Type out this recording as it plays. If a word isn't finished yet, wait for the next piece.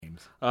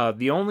games.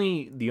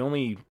 The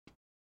only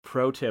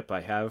pro tip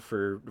I have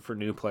for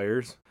new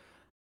players,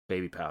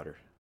 baby powder.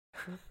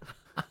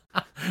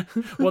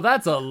 Well,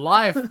 that's a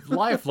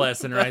life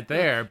lesson right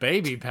there.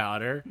 Baby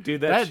powder,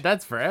 dude.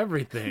 That's for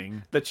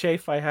everything. The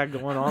chafe I had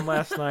going on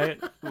last night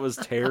was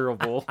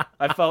terrible.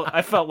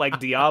 I felt like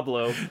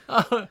Diablo.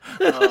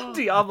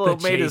 Diablo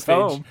made his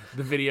home.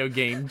 The video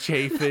game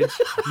chafage.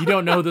 You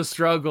don't know the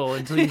struggle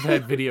until you've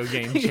had video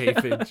game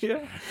chafage.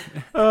 Yeah.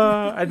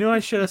 I knew I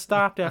should have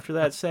stopped after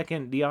that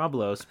second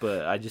Diablos,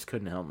 but I just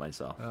couldn't help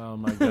myself. Oh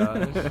my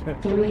gosh.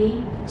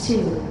 3,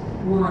 2,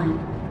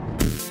 1.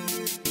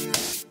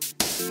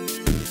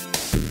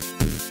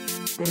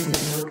 This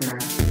is OGGR.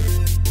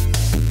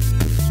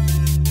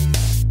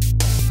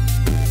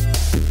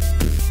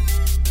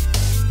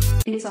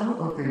 It's all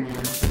OGGR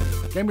now.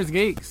 Gamers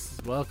Geeks,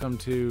 welcome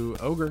to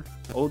OGGR.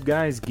 Old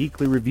Guys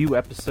Geekly Review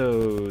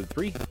episode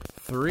 3.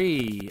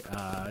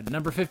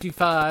 Number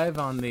 55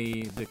 on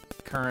the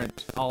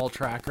current all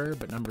tracker,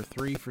 but number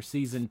 3 for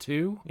season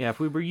 2. Yeah, if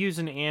we were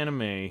using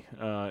anime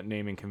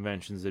naming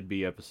conventions, it'd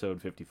be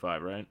episode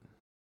 55, right?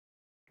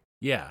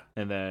 Yeah.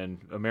 And then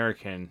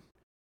American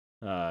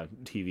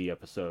TV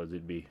episodes,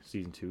 it'd be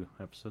season 2,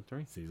 episode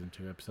 3. Season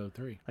 2, episode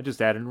 3. I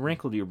just added a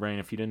wrinkle to your brain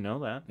if you didn't know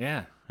that.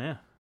 Yeah.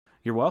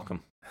 You're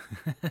welcome.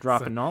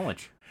 Dropping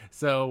knowledge.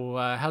 So,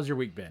 how's your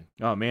week been?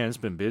 Oh man, it's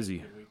been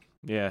busy.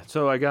 Yeah,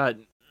 so I got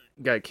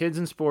kids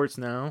in sports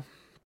now.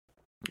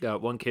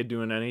 Got one kid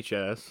doing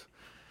NHS.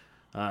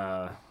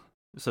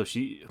 So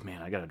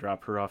I gotta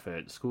drop her off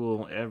at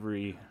school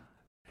every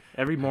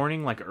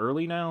morning, like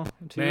early now,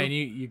 too.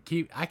 Man,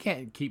 I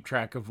can't keep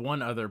track of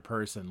one other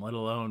person, let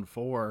alone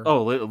 4.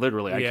 Oh,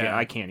 literally, Yeah.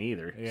 I can't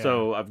either. Yeah.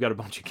 So I've got a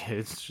bunch of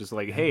kids just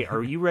like, hey,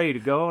 are you ready to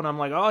go? And I'm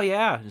like, oh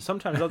yeah. And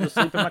sometimes I'll just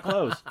sleep in my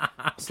clothes.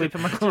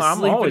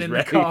 I'm always in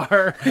ready. the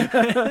car.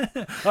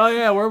 Oh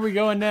yeah, where are we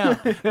going now?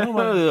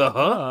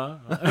 Oh,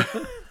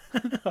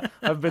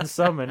 I've been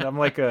summoned. I'm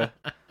like a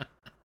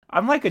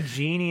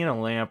genie in a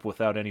lamp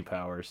without any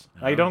powers.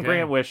 I don't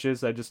grant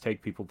wishes. I just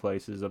take people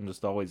places. I'm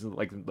just always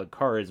like, the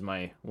car is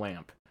my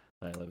lamp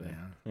that I live in.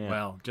 Yeah. Yeah.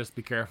 Well, just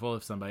be careful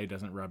if somebody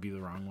doesn't rub you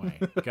the wrong way.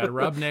 You got to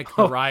rub Nick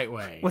the right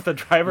way. With the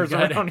drivers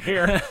around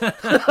here.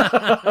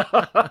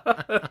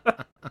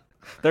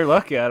 They're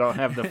lucky I don't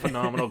have the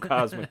phenomenal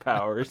cosmic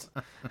powers.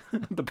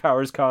 The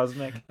power's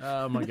cosmic.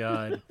 Oh my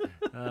god.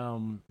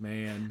 Oh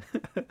man.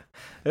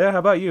 Yeah, how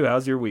about you?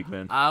 How's your week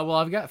been? Well,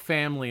 I've got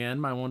family in.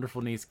 My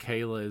wonderful niece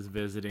Kayla is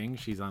visiting.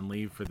 She's on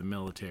leave for the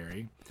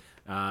military.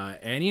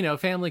 And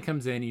family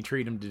comes in, you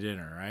treat them to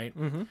dinner, right?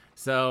 Mm-hmm.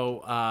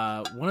 So,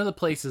 one of the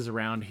places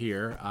around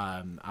here,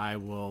 I'll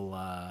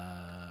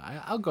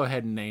go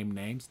ahead and name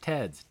names.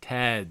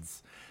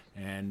 Ted's.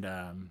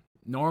 And,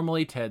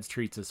 normally Ted's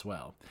treats us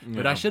well,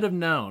 but I should have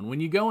known when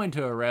you go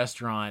into a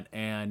restaurant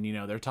and,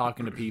 they're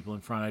talking to people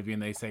in front of you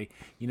and they say,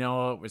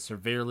 we're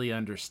severely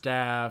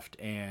understaffed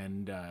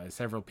and,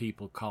 several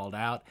people called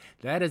out.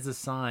 That is a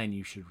sign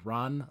you should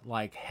run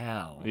like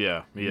hell.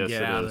 Yeah. Yes,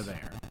 get out of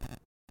there.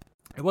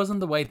 It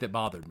wasn't the wait that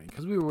bothered me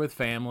because we were with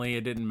family.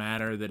 It didn't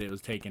matter that it was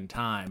taking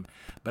time,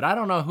 but I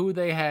don't know who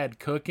they had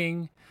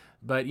cooking.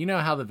 But you know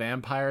how the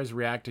vampires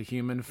react to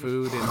human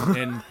food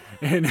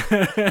and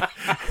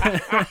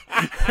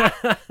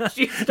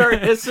She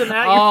started hissing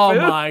at your oh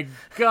food? my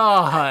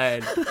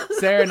god.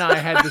 Sarah and I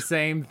had the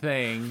same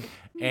thing.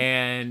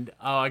 And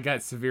I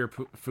got severe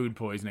food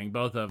poisoning.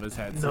 Both of us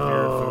had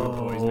severe food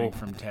poisoning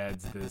from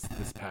Ted's this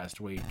past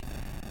week.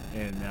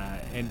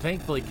 And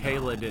thankfully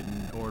Kayla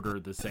didn't order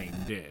the same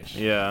dish.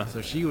 Yeah.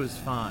 So she was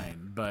fine.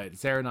 But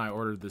Sarah and I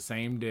ordered the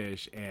same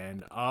dish,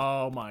 and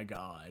oh my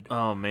god.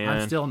 Oh man.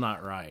 I'm still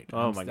not right.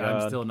 Oh my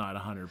god. I'm still not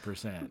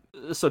 100%.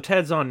 So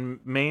Ted's on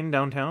Main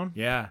downtown?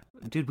 Yeah.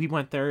 Dude, we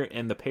went there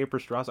and the paper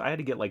straws. I had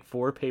to get like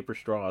 4 paper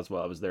straws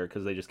while I was there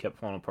because they just kept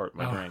falling apart in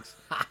my drinks.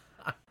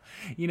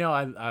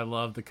 I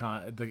love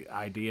the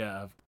idea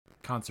of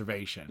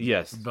conservation.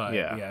 Yes. But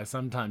yeah,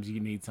 sometimes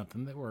you need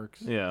something that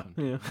works. Yeah.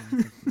 Yeah.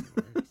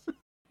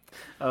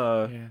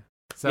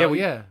 So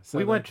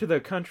we went to the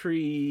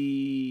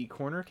Country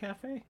Corner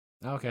Cafe.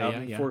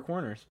 Okay, Four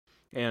Corners.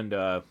 And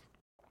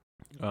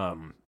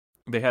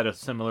they had a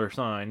similar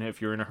sign,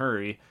 if you're in a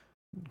hurry,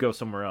 go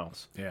somewhere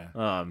else.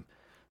 Yeah.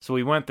 So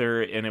we went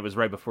there and it was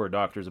right before a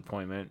doctor's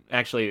appointment.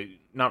 Actually,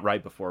 not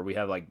right before. We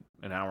had like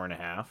an hour and a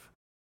half.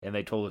 And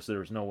they told us there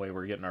was no way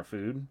we're getting our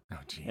food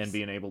and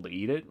being able to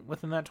eat it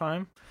within that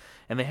time.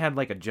 And they had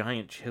like a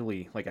giant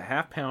chili, like a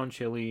half-pound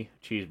chili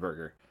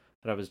cheeseburger.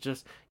 That I was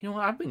just,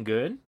 I've been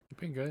good. You've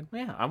been good.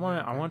 Yeah, I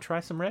want to try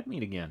some red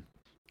meat again.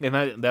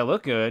 And that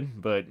looked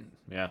good, but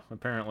yeah,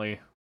 apparently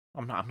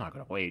I'm not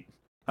gonna wait.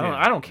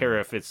 I don't care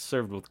if it's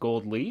served with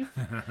gold leaf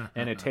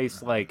and it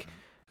tastes like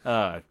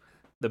the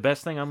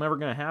best thing I'm ever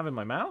gonna have in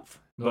my mouth.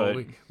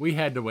 But we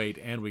had to wait,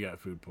 and we got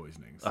food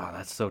poisoning. So. Oh,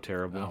 that's so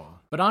terrible. Oh.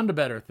 But on to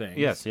better things.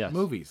 Yes.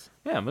 Movies.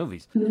 Yeah,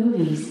 movies.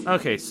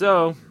 Okay,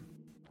 so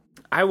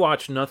I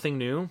watched nothing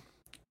new.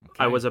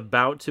 Okay. I was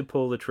about to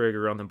pull the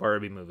trigger on the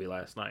Barbie movie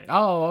last night.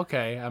 Oh,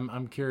 okay.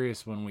 I'm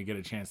curious when we get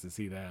a chance to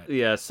see that.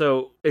 Yeah,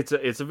 so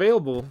it's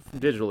available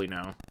digitally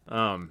now.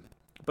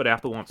 but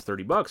Apple wants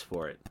 $30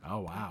 for it.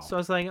 Oh, wow. So I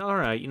was like, all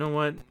right, you know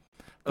what?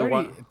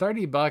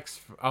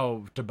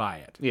 $30 to buy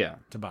it. Yeah.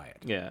 To buy it.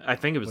 Yeah, I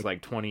think it was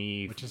like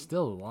 20... Which is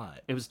still a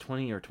lot. It was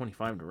 20 or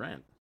 25 to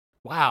rent.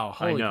 Wow,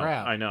 holy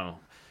crap. I know.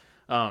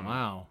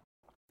 Wow.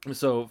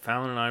 So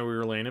Fallon and I, we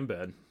were laying in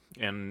bed,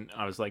 and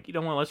I was like, you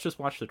know what, let's just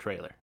watch the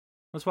trailer.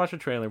 Let's watch the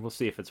trailer. We'll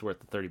see if it's worth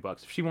the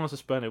 $30. If she wants to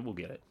spend it, we'll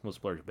get it. We'll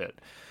splurge a bit.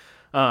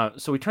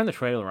 So we turned the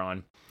trailer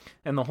on,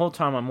 and the whole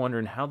time I'm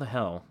wondering, how the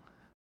hell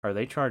are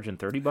they charging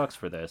 $30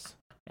 for this?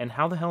 And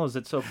how the hell is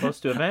it so close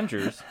to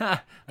Avengers?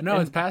 No,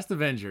 it's past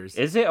Avengers.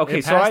 Is it? Okay,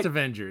 it's past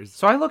Avengers.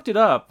 So I looked it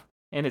up,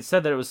 and it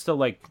said that it was still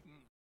like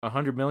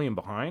 100 million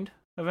behind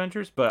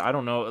Avengers, but I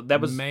don't know.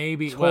 That was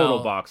maybe total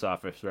box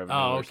office revenue.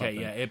 Oh, or okay,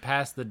 something. yeah, it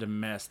passed the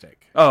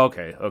domestic. Oh,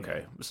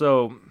 okay.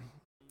 So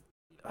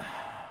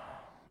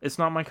it's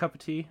not my cup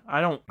of tea.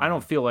 I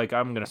don't feel like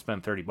I'm gonna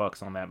spend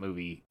 $30 on that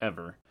movie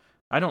ever.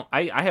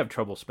 I have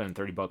trouble spending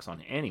 $30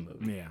 on any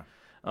movie. Yeah.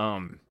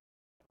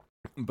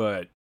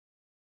 But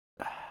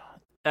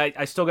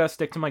I still gotta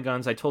stick to my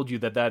guns. I told you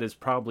that is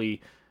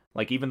probably,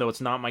 like, even though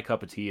it's not my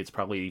cup of tea, it's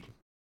probably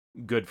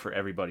good for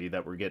everybody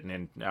that we're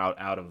getting out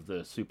of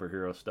the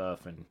superhero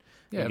stuff and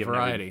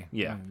variety.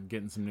 Yeah, and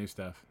getting some new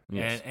stuff.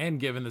 Yes. And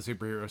giving the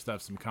superhero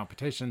stuff some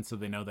competition, so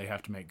they know they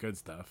have to make good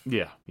stuff.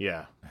 Yeah.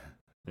 Yeah.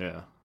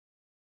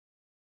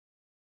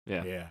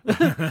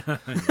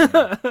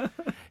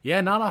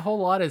 Yeah, not a whole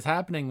lot is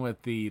happening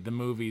with the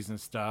movies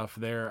and stuff.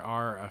 There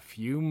are a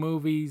few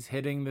movies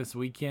hitting this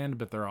weekend,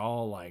 but they're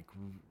all like,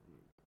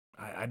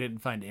 I didn't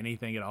find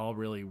anything at all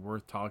really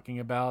worth talking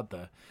about.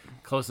 The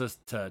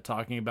closest to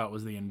talking about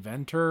was The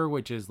Inventor,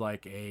 which is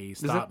like a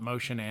stop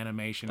motion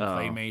animation,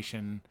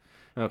 claymation,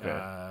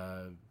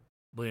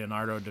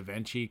 Leonardo da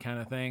Vinci kind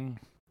of thing.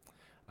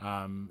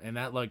 And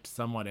that looked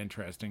somewhat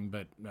interesting,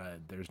 but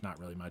there's not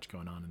really much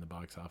going on in the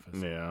box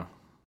office. Yeah.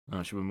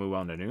 Should we move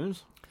on to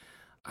news?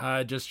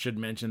 I just should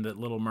mention that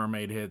Little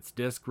Mermaid hits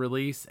disc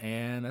release,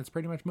 and that's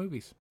pretty much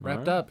movies.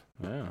 Wrapped up.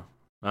 Yeah.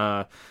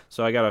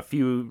 So I got a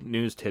few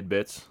news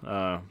tidbits.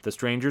 The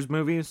Strangers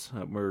movies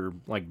were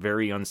like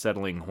very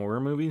unsettling horror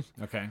movies.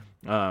 Okay.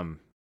 I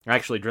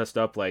actually dressed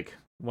up like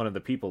one of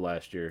the people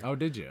last year. Oh,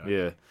 did you?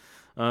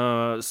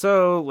 Yeah.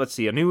 So let's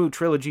see. A new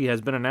trilogy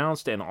has been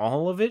announced, and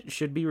all of it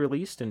should be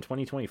released in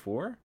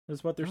 2024.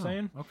 Is what they're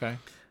saying. Okay.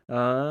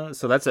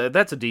 So that's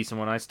a decent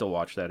one. I still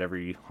watch that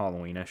every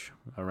Halloween-ish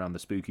around the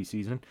spooky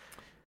season.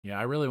 Yeah,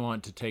 I really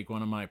want to take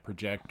one of my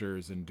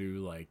projectors and do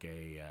like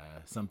a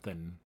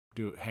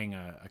hang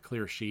a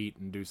clear sheet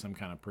and do some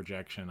kind of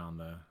projection on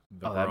the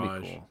garage.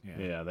 That'd be cool.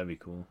 Yeah, that'd be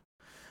cool.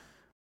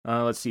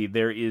 Let's see.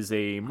 There is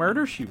a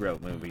Murder, She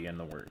Wrote movie in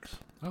the works.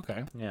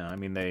 Okay. Yeah, I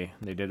mean they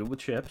did it with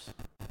Chips.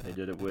 They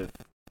did it with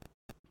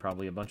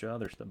probably a bunch of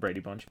other stuff.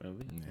 Brady Bunch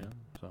movie. Yeah.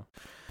 So.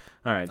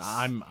 All right.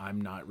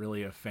 I'm not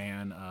really a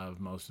fan of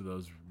most of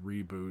those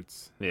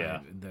reboots. Yeah.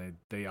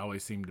 They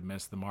always seem to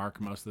miss the mark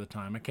most of the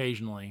time.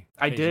 Occasionally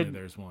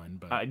there's one,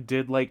 but I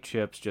did like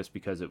Chips just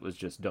because it was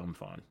just dumb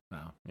fun.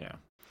 Oh. Yeah.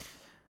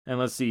 And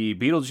let's see,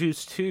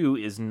 Beetlejuice 2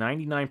 is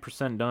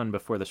 99% done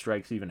before the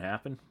strikes even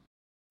happen.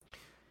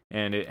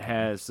 And it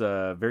has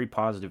very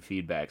positive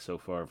feedback so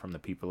far from the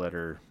people that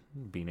are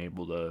being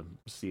able to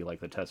see like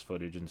the test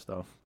footage and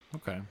stuff.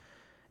 Okay.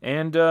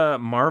 And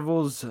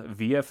Marvel's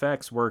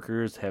VFX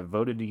workers have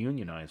voted to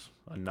unionize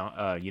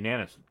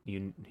unanimously.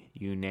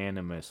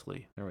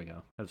 There we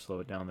go. I had to slow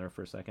it down there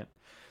for a second.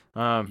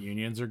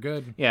 Unions are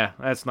good. Yeah,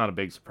 that's not a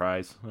big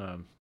surprise,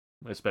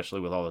 especially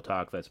with all the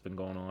talk that's been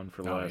going on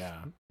for the last,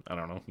 I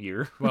don't know,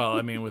 year. Well,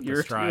 I mean, with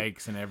the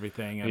strikes and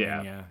everything. I mean,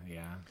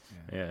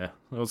 yeah.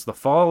 Well, it's the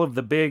fall of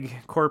the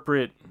big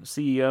corporate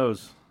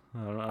CEOs.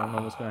 I don't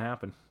know what's going to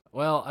happen.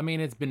 Well, I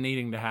mean, it's been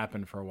needing to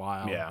happen for a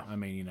while. Yeah. I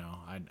mean,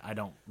 I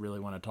don't really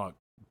want to talk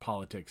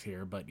politics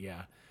here, but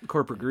yeah.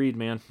 Corporate greed,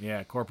 man.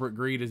 Yeah, corporate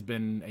greed has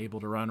been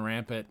able to run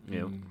rampant.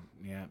 Yep.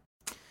 Yeah.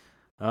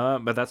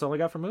 But that's all I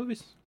got for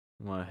movies.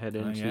 Want to head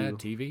into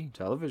TV?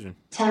 Television.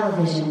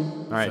 Television.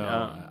 All right.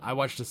 So, I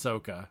watched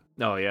Ahsoka.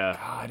 Oh, yeah.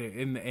 God,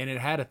 and it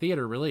had a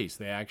theater release.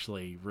 They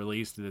actually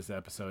released this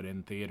episode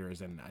in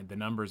theaters, and the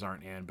numbers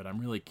aren't in, but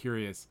I'm really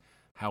curious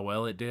how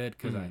well it did,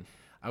 because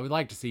I would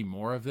like to see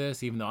more of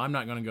this, even though I'm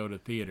not going to go to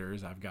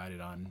theaters. I've got it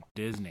on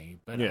Disney.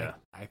 But yeah.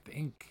 I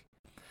think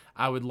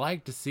I would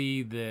like to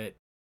see that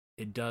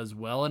it does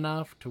well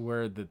enough to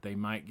where that they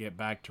might get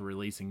back to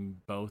releasing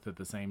both at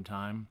the same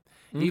time.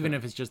 Mm-hmm. Even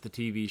if it's just the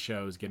TV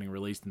shows getting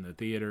released in the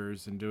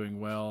theaters and doing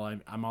well.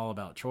 I'm all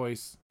about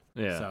choice.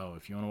 Yeah. So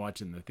if you want to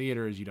watch it in the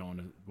theaters, you don't want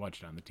to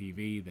watch it on the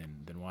TV,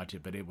 then watch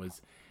it. But it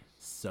was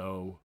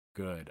so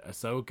good.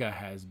 Ahsoka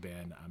has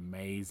been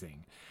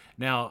amazing.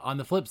 Now, on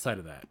the flip side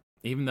of that,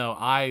 even though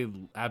I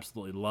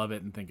absolutely love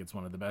it and think it's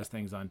one of the best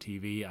things on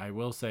TV, I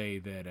will say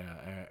that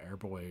our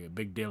boy,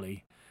 Big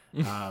Dilly,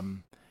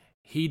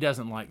 he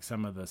doesn't like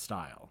some of the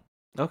style.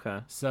 Okay.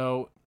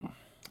 So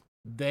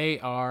they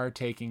are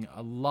taking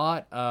a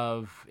lot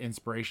of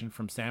inspiration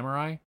from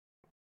samurai.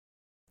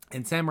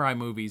 And samurai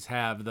movies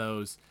have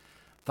those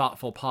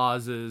thoughtful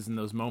pauses and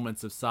those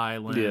moments of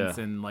silence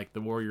and like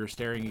the warriors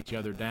staring each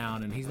other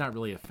down, and he's not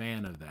really a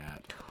fan of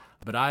that.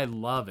 But I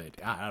love it.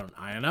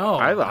 I know.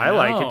 I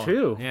like it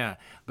too. Yeah,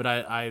 but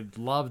I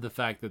love the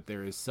fact that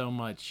there is so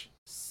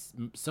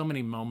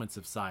many moments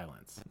of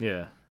silence.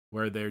 Yeah.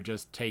 Where they're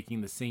just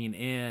taking the scene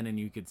in, and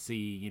you could see,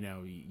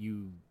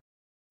 you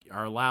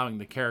are allowing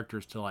the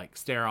characters to like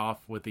stare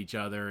off with each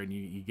other, and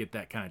you get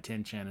that kind of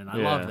tension, and I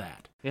love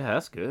that. Yeah,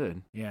 that's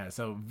good. Yeah,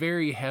 so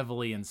very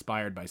heavily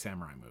inspired by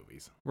samurai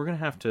movies. We're gonna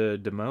have to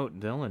demote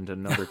Dylan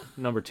to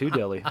number 2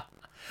 Dilly.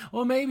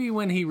 Well, maybe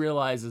when he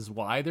realizes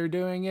why they're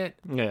doing it,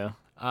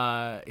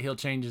 he'll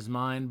change his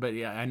mind. But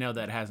yeah, I know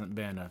that hasn't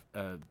been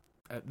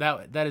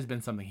that has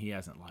been something he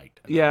hasn't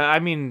liked. Yeah, I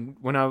mean,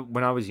 when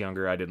I was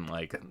younger, I didn't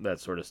like that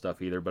sort of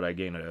stuff either, but I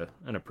gained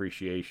an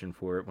appreciation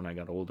for it when I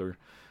got older.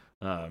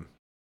 I'm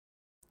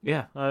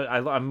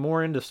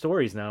more into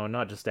stories now and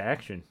not just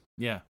action.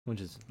 Yeah, which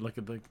is look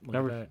at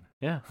that.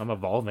 Yeah, I'm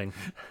evolving.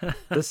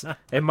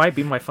 It might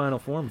be my final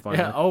form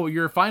finally. Yeah. Oh,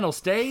 your final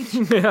stage?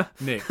 Yeah,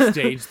 Nick,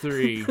 stage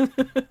 3. I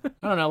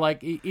don't know.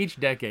 Like each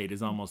decade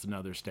is almost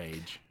another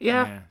stage.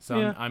 Yeah.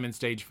 So I'm in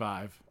stage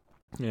 5.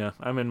 Yeah,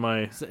 I'm in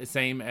my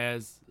same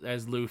as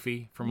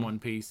Luffy from One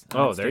Piece.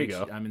 There you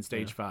go. I'm in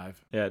stage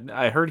 5. Yeah,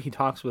 I heard he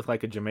talks with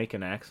like a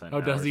Jamaican accent. Oh,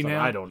 does he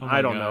now? I don't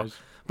know.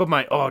 But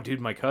my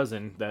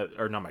cousin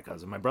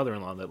my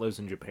brother-in-law that lives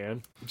in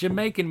Japan.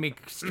 Jamaican me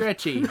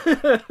stretchy.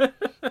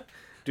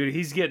 Dude,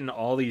 he's getting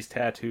all these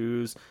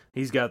tattoos.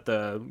 He's got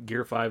the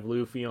Gear 5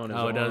 Luffy on his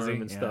arm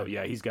and stuff.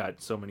 Yeah, he's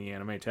got so many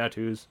anime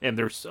tattoos, and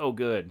they're so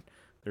good.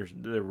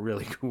 They're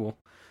really cool.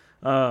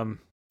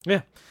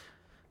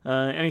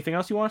 Anything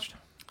else you watched?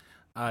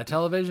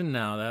 Television?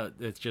 No,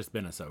 it's just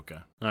been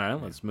Ahsoka. All right,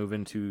 let's move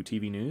into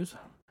TV news.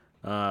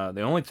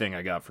 The only thing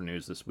I got for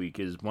news this week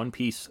is One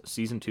Piece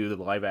Season 2,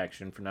 the live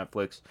action for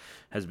Netflix,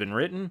 has been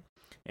written,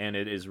 and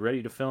it is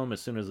ready to film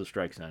as soon as the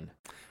strikes end.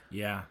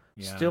 Yeah.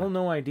 Still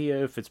no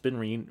idea if it's been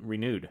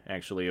renewed,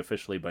 actually,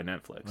 officially by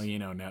Netflix. Well,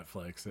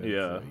 Netflix.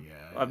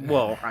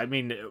 Well, I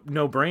mean,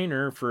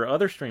 no-brainer for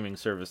other streaming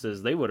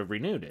services, they would have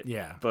renewed it.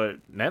 Yeah. But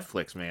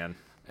Netflix, man.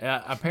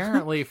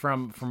 Apparently,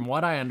 from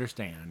what I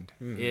understand,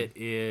 it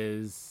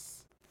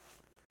is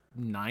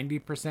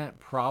 90%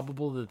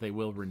 probable that they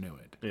will renew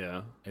it.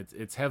 Yeah,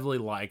 it's heavily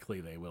likely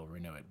they will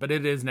renew it, but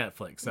it is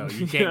Netflix, so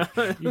you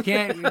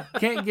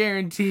can't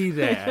guarantee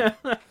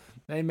that.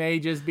 They may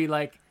just be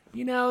like,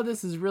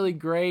 this is really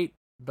great,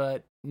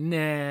 but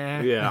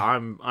nah. Yeah,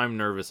 I'm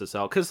nervous as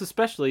hell because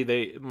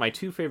especially my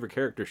 2 favorite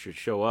characters should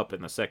show up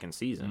in the second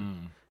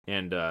season,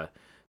 and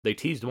they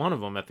teased one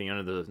of them at the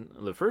end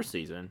of the first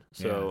season,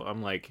 so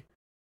I'm like,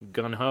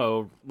 gun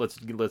ho, let's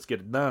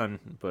get it done.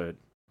 But I'm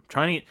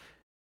trying to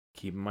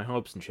keep my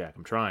hopes in check.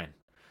 I'm trying.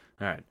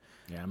 All right.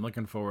 Yeah, I'm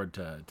looking forward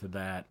to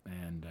that,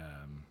 and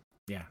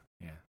yeah.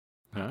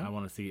 I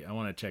want to see. I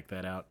want to check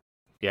that out.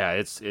 Yeah,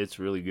 it's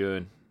really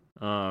good.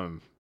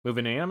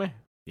 Moving to anime.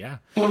 Yeah.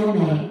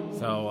 Anime.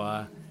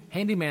 So,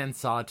 Handyman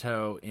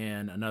Saitou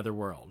in Another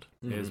World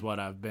is what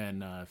I've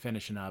been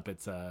finishing up.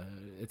 It's a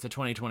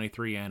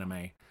 2023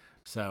 anime.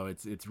 So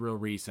it's real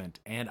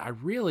recent, and I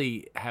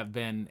really have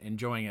been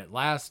enjoying it.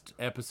 Last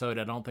episode,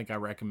 I don't think I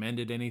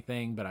recommended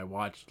anything, but I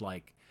watched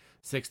like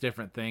 6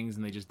 different things,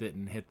 and they just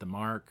didn't hit the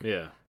mark.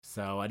 Yeah.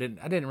 So I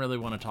didn't really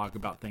want to talk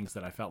about things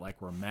that I felt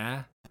like were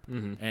meh.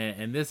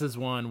 And this is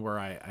one where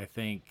I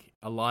think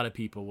a lot of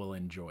people will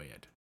enjoy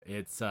it.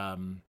 It's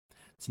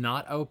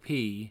not OP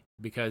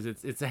because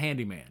it's a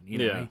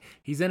handyman.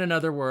 He's in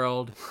another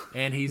world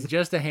and he's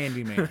just a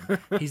handyman.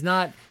 He's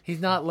not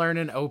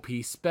learning OP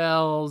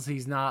spells.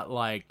 He's not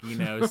like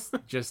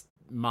just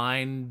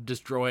mind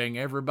destroying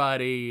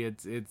everybody.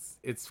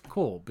 It's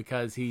cool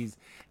because he's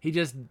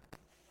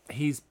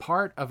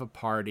part of a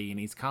party and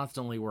he's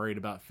constantly worried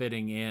about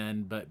fitting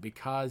in. But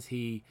because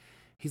he's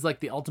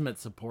like the ultimate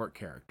support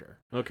character.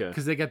 Okay.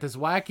 Because they got this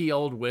wacky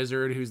old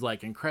wizard who's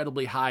like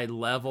incredibly high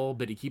level,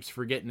 but he keeps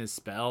forgetting his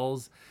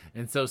spells.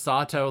 And so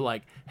Saitou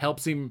like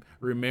helps him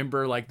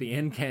remember like the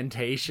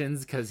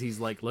incantations because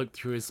he's like looked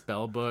through his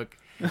spell book.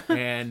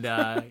 And,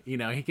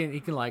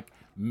 he can like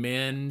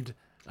mend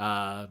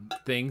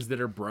things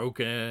that are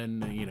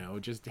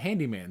broken, just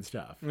handyman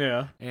stuff.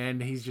 Yeah.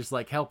 And he's just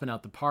like helping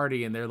out the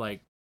party, and they're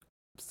like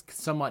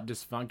somewhat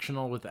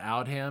dysfunctional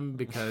without him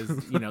because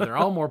they're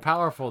all more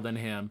powerful than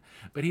him,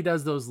 but he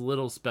does those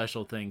little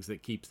special things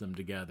that keeps them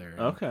together.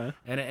 Okay.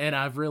 And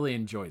I've really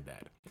enjoyed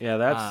that. Yeah,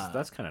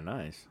 that's kind of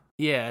nice.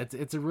 Yeah,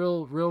 it's a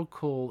real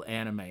cool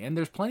anime, and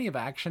there's plenty of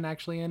action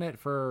actually in it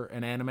for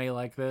an anime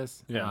like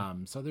this. Yeah.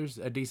 So there's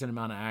a decent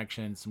amount of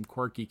action, some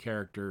quirky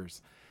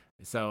characters,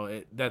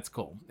 so that's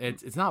cool.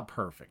 It's not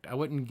perfect. I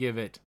wouldn't give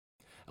it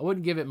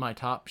my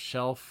top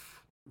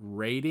shelf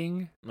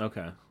rating.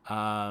 Okay.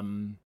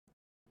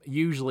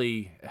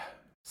 Usually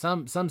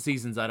some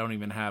seasons I don't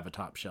even have a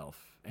top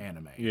shelf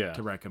anime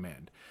to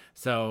recommend.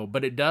 So,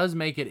 but it does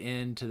make it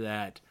into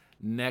that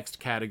next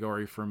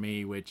category for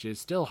me, which is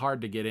still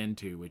hard to get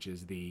into, which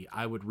is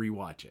I would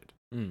rewatch it.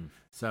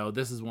 So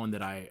this is one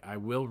that I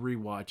will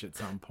rewatch at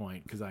some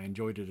point because I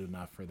enjoyed it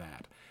enough for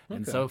that. Okay.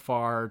 And so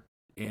far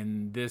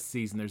in this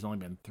season, there's only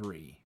been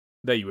 3.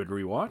 That you would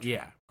rewatch?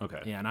 Yeah.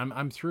 Okay. Yeah, and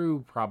I'm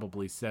through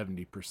probably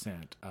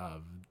 70%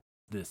 of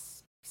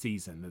this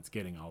season that's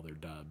getting all their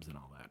dubs and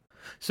all that.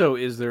 So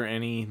is there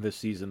any this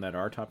season that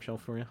are top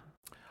shelf for you?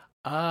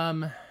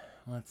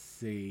 Let's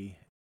see.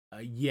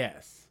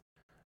 Yes.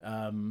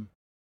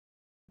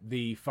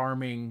 The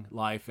farming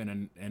life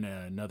in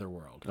another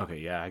world. Okay,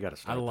 yeah, I got to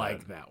start I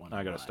like that one.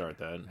 I got to start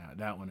that. Yeah,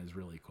 that one is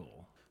really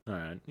cool. All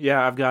right.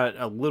 Yeah, I've got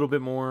a little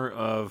bit more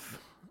of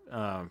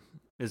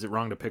Is It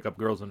Wrong to Pick Up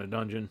Girls in a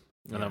Dungeon?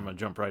 And I'm going to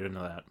jump right into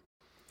that.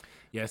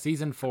 Yeah,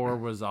 season 4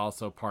 was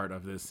also part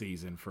of this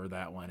season for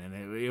that one,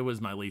 and it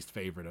was my least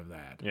favorite of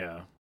that.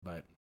 Yeah.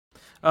 But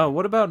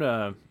what about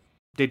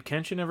did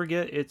Kenshin ever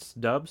get its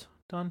dubs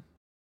done?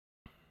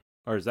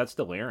 Or is that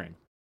still airing?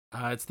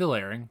 It's still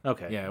airing.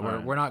 Okay. Yeah,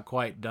 we're not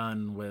quite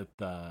done with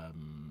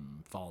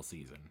fall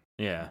season.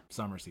 Yeah.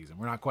 Summer season.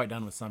 We're not quite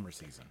done with summer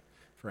season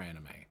for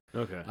anime.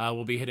 Okay.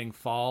 We'll be hitting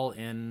fall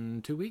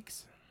in 2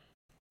 weeks.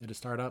 It'll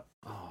start up.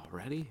 Oh,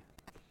 already?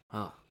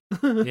 Oh.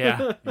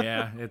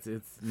 yeah.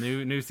 It's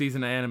new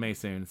season of anime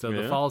soon. So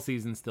the Yeah. fall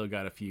season still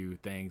got a few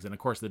things, and of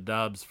course the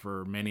dubs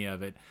for many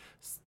of it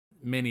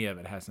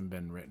hasn't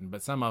been written,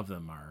 but some of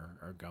them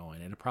are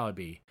going. It'll probably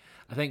be.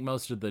 I think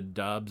most of the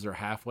dubs are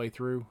halfway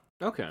through.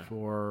 Okay.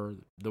 For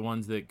the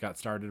ones that got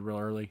started real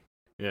early.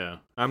 Yeah,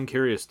 I'm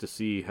curious to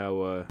see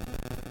how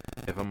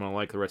if I'm gonna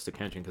like the rest of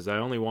Kenshin, because I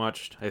only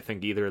watched I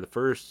think either the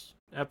first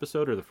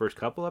episode or the first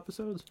couple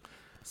episodes.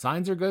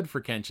 Signs are good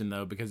for Kenshin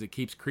though, because it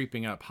keeps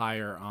creeping up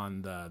higher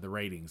on the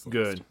ratings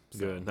list.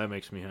 Good. That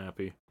makes me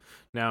happy.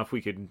 Now, if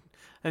we could,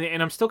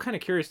 and I'm still kind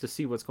of curious to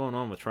see what's going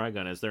on with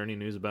Trigun. Is there any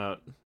news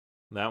about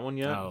that one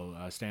yet? Oh,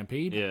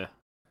 Stampede? Yeah,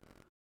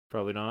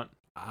 probably not.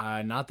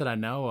 Not that I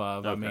know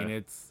of. Okay. I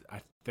mean,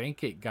 I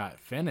think it got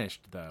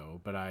finished though,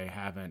 but I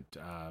haven't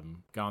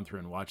gone through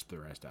and watched the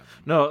rest of it.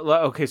 No,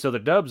 okay, so the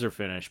dubs are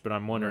finished, but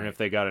I'm wondering Right. if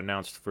they got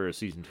announced for a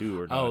season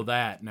 2 or not. Oh,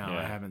 that no, Yeah.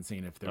 I haven't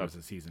seen if there was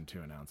a season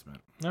 2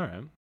 announcement. All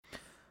right.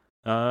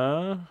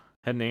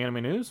 Heading to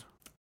anime news.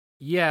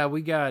 Yeah,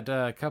 we got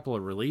a couple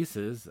of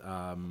releases.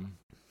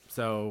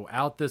 So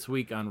out this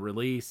week on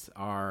release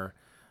are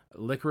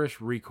Lycoris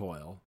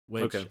Recoil,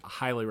 which I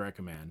highly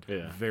recommend.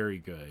 Yeah. Very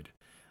good.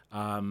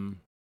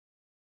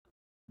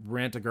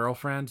 Rent a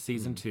Girlfriend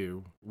season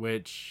 2,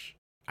 which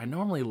I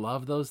normally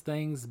love those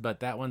things,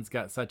 but that one's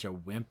got such a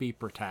wimpy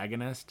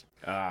protagonist.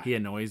 He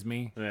annoys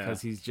me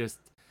because he's just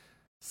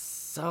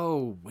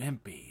so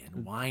wimpy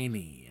and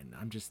whiny, and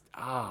I'm just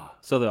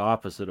So the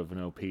opposite of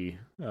an OP.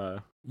 I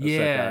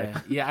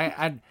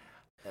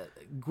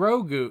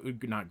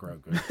Grogu, not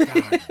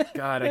Grogu.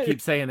 God, I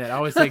keep saying that. I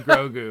always say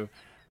Grogu.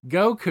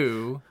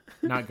 Goku,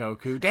 not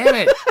Goku. Damn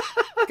it!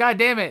 God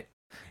damn it!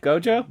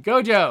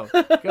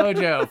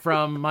 Gojo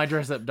from My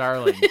Dress Up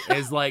Darling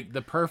is like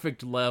the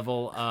perfect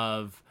level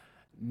of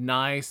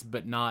nice,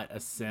 but not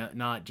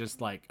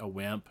just like a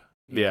wimp.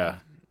 Yeah.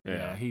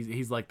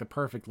 He's like the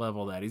perfect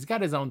level of that. He's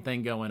got his own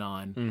thing going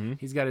on. Mm-hmm.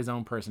 He's got his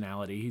own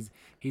personality.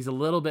 He's a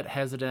little bit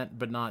hesitant,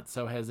 but not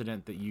so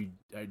hesitant that you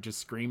just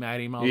scream at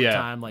him all the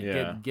time. Like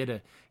get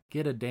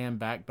a damn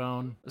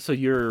backbone. So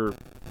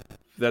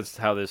that's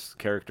how this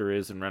character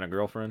is in Rent a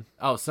Girlfriend?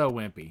 Oh, so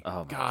wimpy.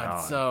 Oh, my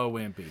God, so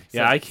wimpy.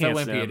 Yeah, I can't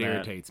so wimpy, stand it that.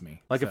 irritates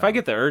me. Like, if I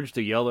get the urge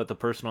to yell at the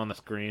person on the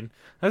screen,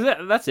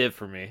 that's it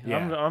for me.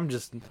 Yeah.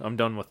 I'm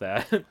done with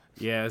that.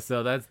 Yeah,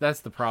 so that's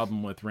the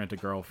problem with Rent a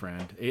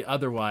Girlfriend.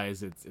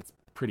 Otherwise, it's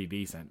pretty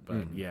decent,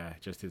 but yeah,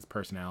 just his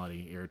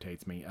personality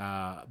irritates me.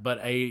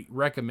 But I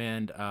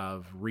recommend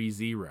of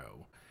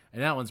ReZero,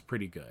 and that one's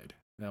pretty good.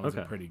 That one's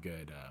a pretty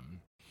good.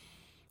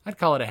 I'd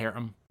call it a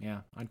harem. Yeah,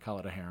 I'd call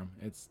it a harem.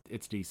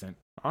 It's decent.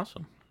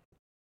 Awesome.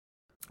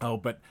 Oh,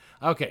 but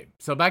okay.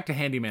 So back to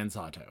Handyman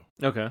Saitou.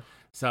 Okay.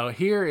 So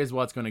here is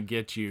what's going to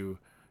get you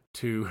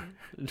to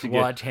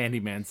watch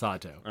Handyman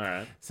Saitou. All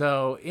right.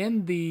 So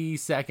in the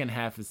second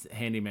half of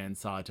Handyman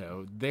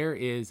Saitou, there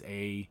is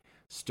a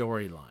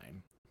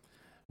storyline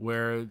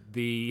where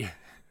the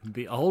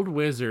old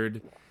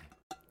wizard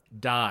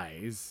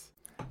dies,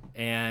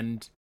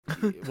 and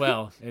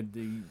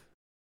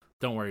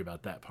don't worry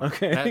about that part.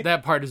 Okay.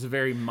 That part is a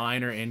very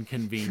minor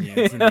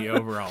inconvenience in the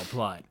overall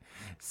plot.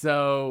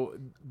 So,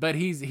 but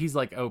he's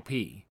like OP.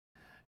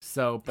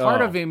 So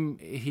part of him,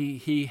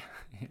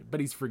 but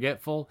he's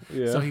forgetful.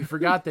 Yeah. So he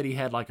forgot that he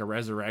had like a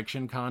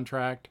resurrection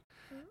contract.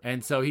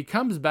 And so he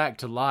comes back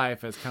to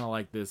life as kind of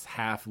like this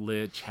half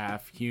lich,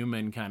 half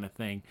human kind of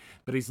thing.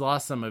 But he's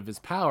lost some of his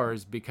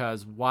powers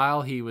because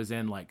while he was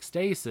in like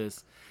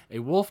stasis, a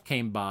wolf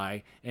came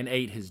by and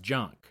ate his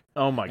junk.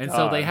 Oh my God. And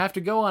so they have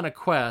to go on a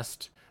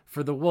quest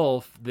for the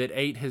wolf that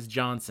ate his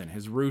Johnson,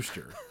 his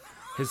rooster.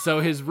 So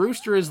his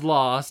rooster is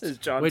lost,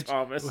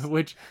 Thomas,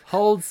 which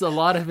holds a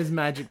lot of his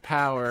magic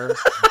power,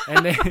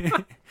 and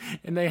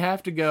they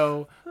have to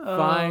go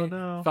find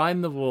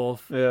the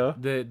wolf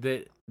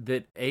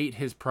that ate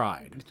his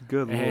pride.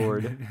 Good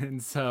Lord!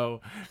 And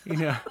so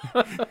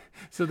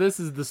so this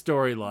is the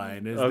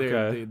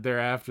storyline. They're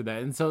after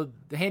that, and so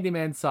the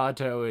Handyman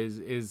Saitou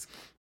is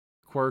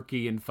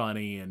quirky and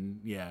funny, and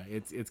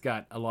it's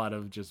got a lot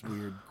of just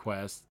weird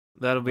quests.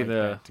 That'll be like the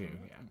that too.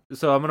 Yeah.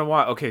 So I'm gonna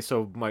watch. Okay,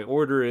 so my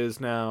order is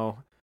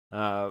now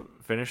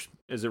finish.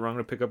 Is it wrong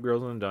to pick up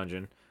Girls in the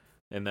Dungeon,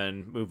 and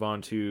then move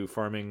on to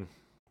farming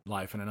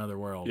Life in Another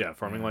World. Yeah,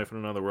 farming life in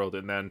another world,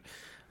 and then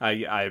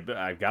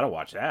I've got to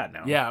watch that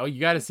now. Yeah, well, you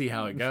got to see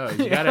how it goes.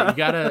 You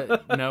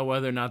gotta know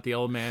whether or not the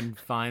old man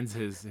finds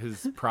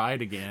his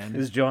pride again.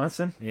 Is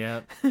Johnson?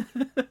 Yeah.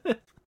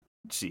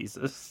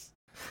 Jesus.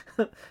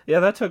 Yeah,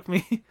 that took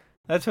me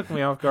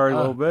off guard a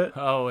little bit.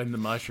 Oh, and the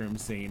mushroom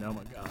scene. Oh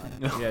my god.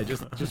 Yeah,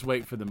 just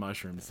wait for the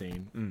mushroom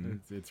scene. Mm.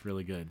 It's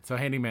really good. So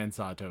Handyman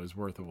Saitou is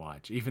worth a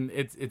watch. Even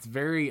it's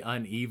very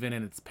uneven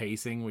in its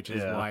pacing, which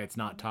is why it's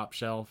not top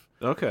shelf.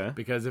 Okay.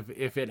 Because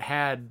if it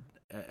had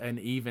an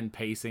even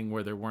pacing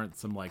where there weren't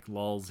some like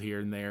lulls here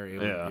and there,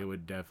 it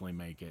would definitely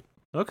make it.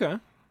 Okay.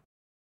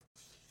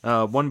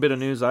 One bit of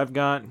news I've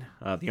got,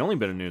 the only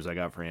bit of news I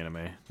got for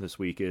anime this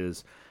week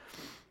is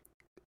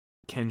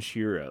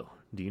Kenshiro.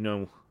 Do you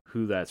know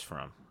who that's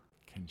from?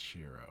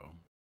 Kenshiro.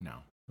 No.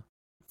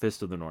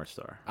 Fist of the North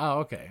Star. Oh,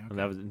 okay. And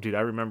that was, dude,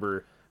 I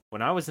remember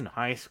when I was in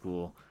high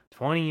school,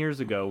 20 years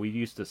ago, we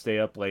used to stay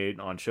up late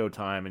on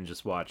Showtime and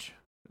just watch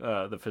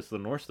the Fist of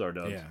the North Star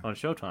dubs on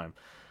Showtime. I'm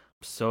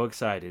so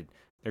excited.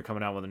 They're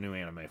coming out with a new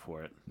anime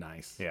for it.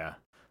 Nice. Yeah.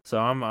 So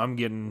I'm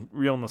getting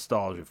real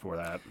nostalgia for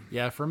that.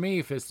 Yeah, for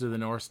me, Fist of the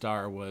North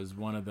Star was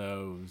one of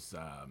those.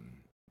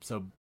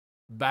 So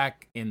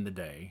back in the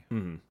day,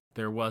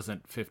 there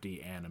wasn't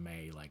 50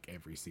 anime like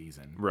every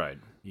season. Right.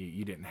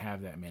 You didn't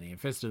have that many. And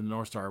Fist of the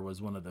North Star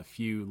was one of the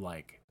few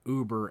like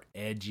uber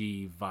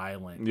edgy,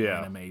 violent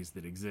animes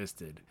that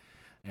existed.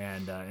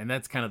 And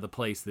that's kind of the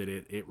place that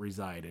it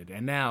resided.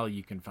 And now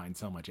you can find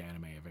so much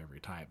anime of every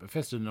type. But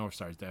Fist of the North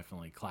Star is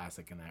definitely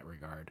classic in that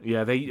regard.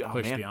 Yeah, they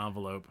pushed the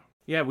envelope.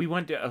 Yeah, we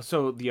went to...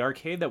 So the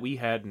arcade that we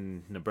had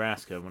in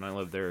Nebraska when I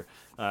lived there,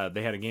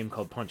 they had a game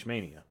called Punch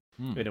Mania.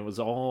 And it was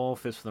all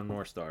Fist of the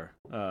North Star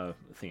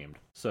themed.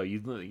 So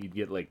you'd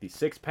get like these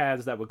 6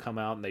 pads that would come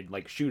out and they'd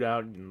like shoot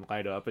out and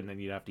light up, and then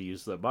you'd have to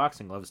use the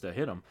boxing gloves to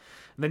hit them.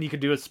 And then you could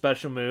do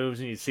special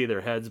moves and you'd see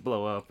their heads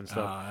blow up and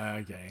stuff.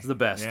 Okay. It's the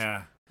best.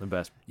 Yeah. The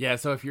best. Yeah,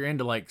 so if you're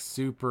into like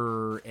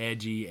super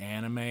edgy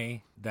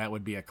anime, that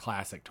would be a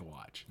classic to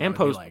watch. And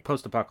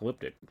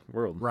post-apocalyptic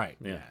world. Right.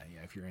 Yeah,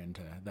 if you're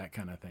into that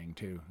kind of thing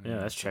too. Yeah,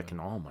 that's checking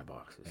all my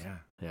boxes.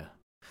 Yeah.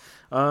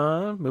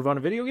 Move on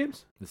to video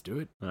games? Let's do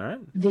it. All right.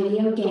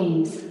 Video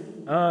games.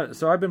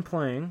 So I've been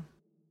playing.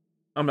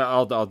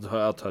 I'll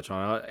touch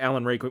on it.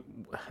 Alan Wake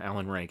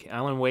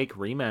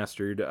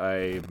remastered.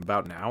 I'm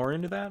about an hour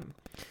into that, and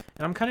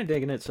I'm kind of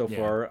digging it so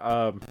far.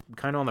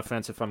 Kind of on the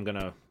fence if I'm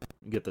gonna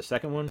get the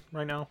second one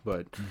right now,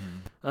 but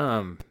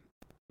I'll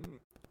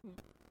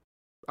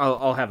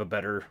have a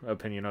better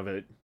opinion of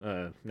it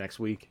next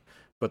week.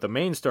 But the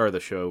main star of the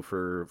show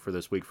for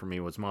this week for me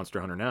was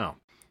Monster Hunter Now.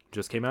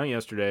 Just came out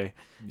yesterday,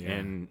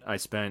 and I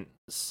spent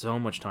so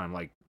much time.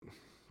 Like,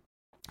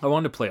 I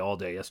wanted to play all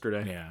day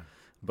yesterday. Yeah.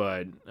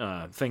 But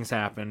things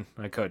happen.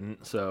 I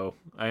couldn't. So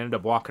I ended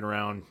up walking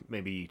around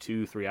maybe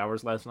 2-3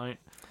 hours last night.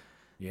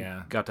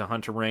 Yeah. Got to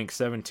Hunter rank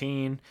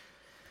 17.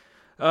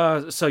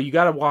 So you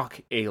got to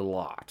walk a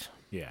lot.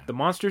 Yeah. The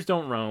monsters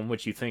don't roam,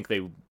 which you think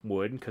they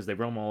would, because they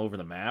roam all over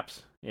the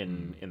maps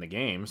in the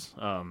games.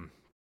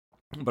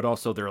 But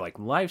also they're like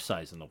life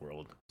size in the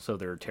world, so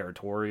they're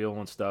territorial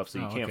and stuff. So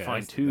you can't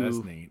find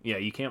that's neat. Yeah,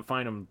 you can't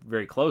find them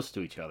very close to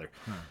each other,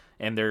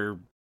 and they're.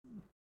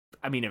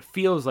 I mean, it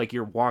feels like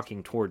you're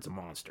walking towards a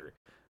monster.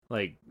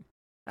 Like,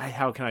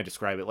 how can I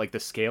describe it? Like the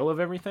scale of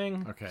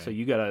everything. Okay. So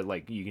you gotta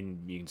like you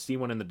can see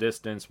one in the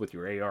distance with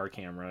your AR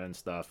camera and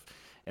stuff,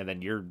 and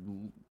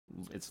then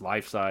it's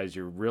life size.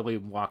 You're really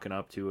walking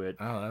up to it.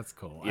 Oh, that's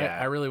cool. Yeah.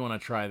 I really want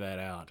to try that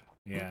out.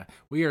 Yeah.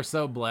 We are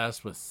so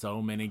blessed with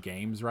so many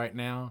games right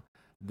now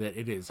that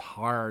it is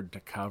hard to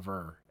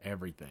cover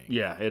everything.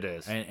 Yeah, it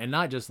is. And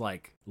not just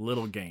like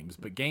little games,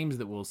 but games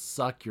that will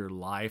suck your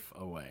life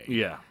away.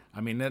 Yeah.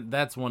 I mean,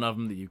 that's one of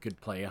them that you could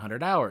play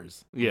 100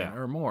 hours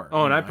or more.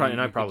 Oh, and I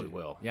probably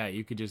will. Yeah,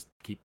 you could just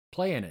keep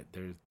playing it.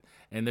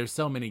 There's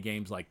so many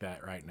games like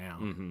that right now.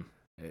 Mm-hmm.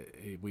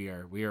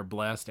 We are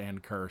blessed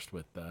and cursed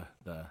with the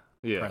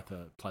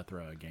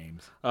plethora of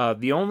games.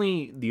 The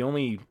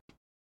only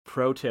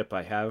pro tip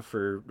I have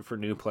for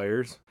new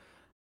players,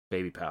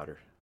 baby powder.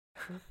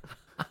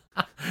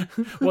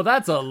 Well,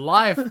 that's a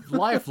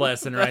life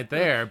lesson right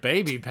there.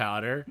 Baby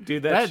powder,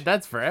 dude.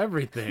 That's for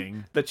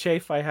everything. The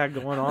chafe I had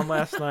going on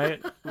last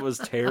night was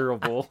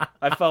terrible.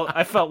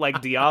 I felt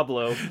like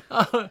Diablo.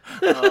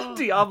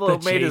 Diablo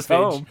made his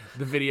home.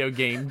 The video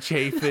game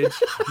chafage.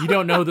 You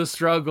don't know the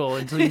struggle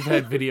until you've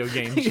had video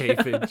game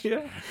chafage.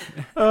 Yeah.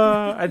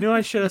 I knew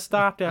I should have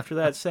stopped after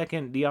that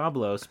second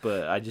Diablos,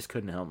 but I just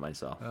couldn't help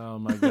myself. Oh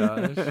my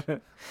gosh.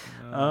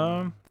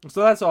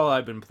 So that's all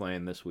I've been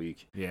playing this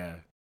week. Yeah.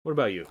 What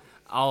about you?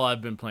 All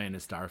I've been playing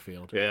is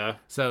Starfield. Yeah.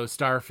 So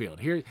Starfield.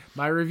 Here,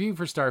 my review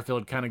for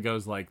Starfield kind of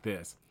goes like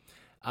this.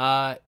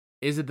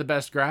 Is it the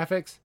best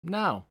graphics?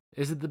 No.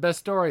 Is it the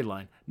best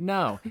storyline?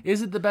 No.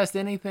 Is it the best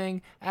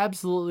anything?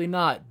 Absolutely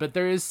not. But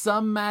there is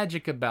some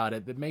magic about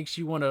it that makes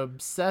you want to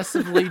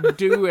obsessively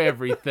do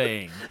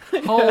everything.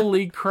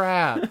 Holy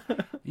crap.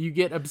 You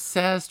get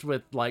obsessed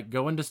with like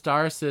going to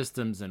star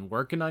systems and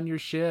working on your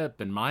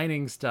ship and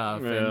mining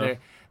stuff. Yeah. And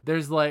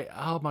there's like,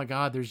 oh my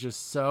God, there's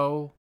just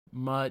so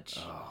much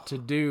to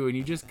do, and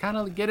you just kind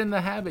of get in the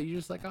habit. You're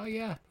just like, oh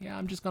yeah,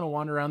 I'm just gonna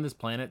wander around this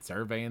planet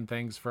surveying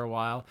things for a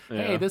while.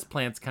 Hey, this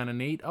plant's kind of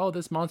neat. Oh,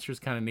 this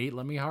monster's kind of neat.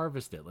 Let me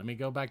harvest it. Let me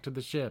go back to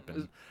the ship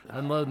and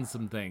unloading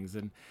some things.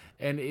 And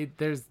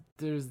there's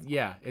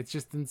it's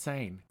just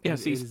insane. Yeah,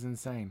 it is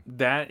insane.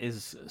 That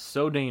is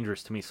so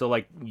dangerous to me. So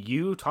like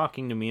you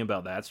talking to me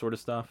about that sort of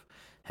stuff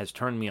has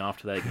turned me off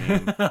to that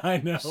game I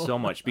know so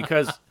much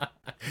because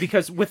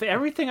with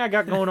everything I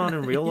got going on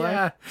in real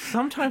life,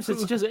 sometimes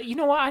it's just, you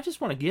know what, I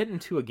just want to get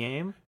into a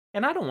game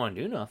and I don't want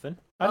to do nothing.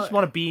 I just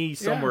want to be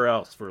somewhere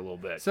else for a little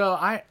bit. So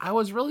I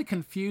was really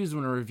confused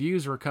when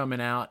reviews were coming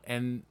out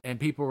and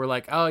people were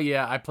like, oh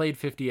yeah, I played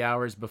 50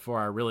 hours before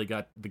I really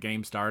got the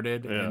game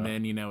started. And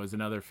then, it was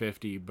another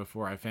 50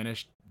 before I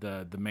finished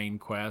the main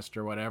quest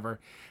or whatever.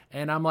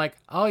 And I'm like,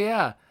 oh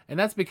yeah. And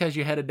that's because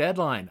you had a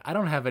deadline. I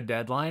don't have a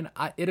deadline.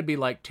 It'll be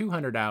like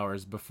 200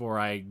 hours before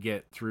I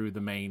get through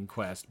the main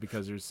quest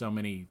because there's so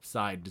many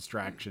side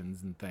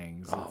distractions and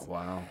things. Oh,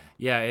 wow.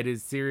 Yeah, it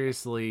is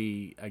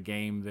seriously a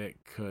game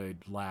that could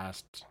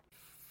last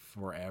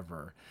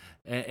forever.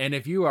 And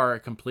if you are a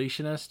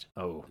completionist,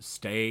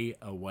 stay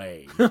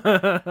away.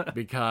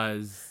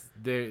 Because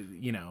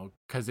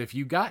because if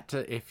you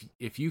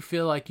if you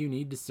feel like you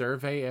need to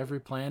survey every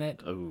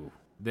planet,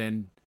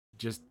 then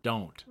just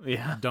don't.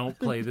 Yeah. Don't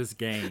play this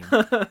game.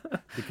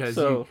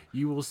 Because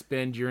you will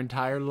spend your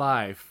entire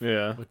life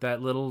with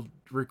that little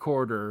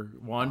recorder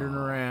wandering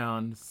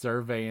around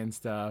surveying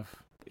stuff.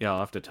 Yeah, I'll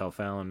have to tell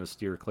Fallon to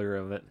steer clear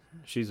of it.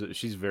 She's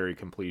very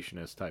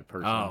completionist type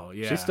person. Oh,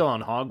 yeah. She's still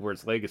on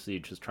Hogwarts Legacy,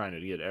 just trying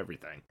to get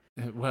everything.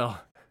 Well,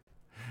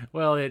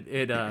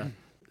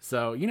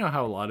 so you know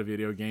how a lot of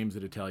video games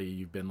that'll tell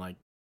you've been like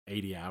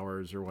 80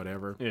 hours or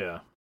whatever? Yeah.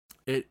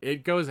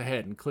 It goes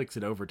ahead and clicks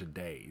it over to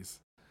days.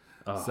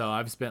 Oh. So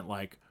I've spent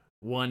like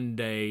one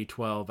day,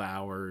 12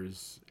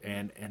 hours,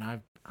 and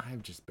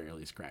I've just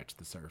barely scratched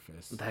the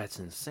surface. That's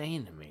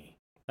insane to me.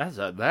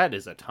 That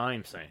is a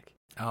time sink.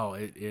 Oh,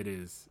 it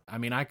is. I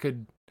mean,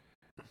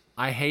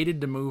 I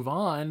hated to move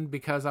on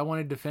because I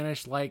wanted to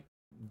finish like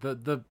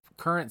the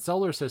current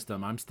solar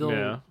system. I'm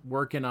still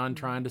working on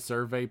trying to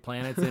survey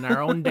planets in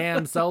our own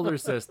damn solar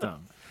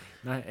system.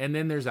 And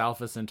then there's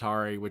Alpha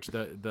Centauri, which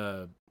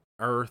the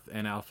Earth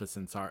and Alpha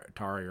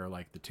Centauri are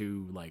like the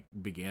two like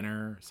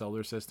beginner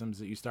solar systems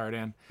that you start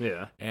in.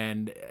 Yeah.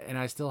 And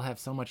I still have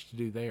so much to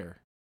do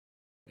there.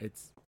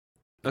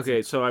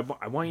 Okay, so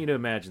I want you to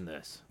imagine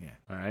this. Yeah.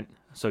 All right.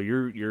 So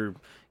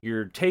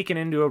you're taken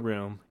into a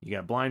room. You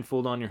got a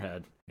blindfold on your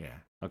head. Yeah.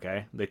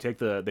 Okay. They take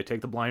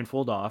the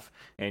blindfold off,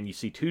 and you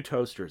see two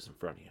toasters in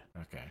front of you.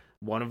 Okay.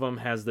 One of them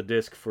has the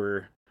disc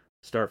for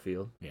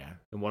Starfield. Yeah.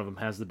 And one of them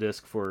has the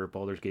disc for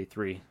Baldur's Gate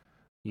 3.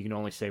 You can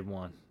only save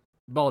one.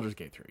 Baldur's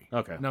Gate 3.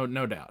 Okay. No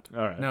doubt.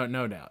 All right.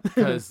 No doubt.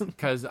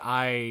 Because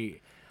I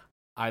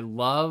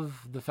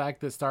love the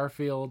fact that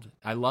Starfield.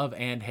 I love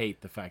and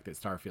hate the fact that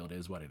Starfield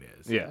is what it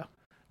is. Yeah.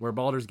 Where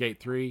Baldur's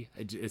Gate 3,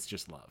 it's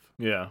just love.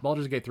 Yeah.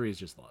 Baldur's Gate 3 is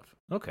just love.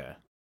 Okay.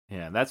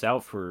 Yeah, that's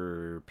out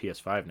for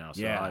PS5 now,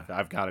 so yeah.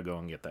 I've got to go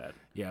and get that.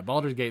 Yeah,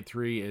 Baldur's Gate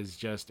 3 is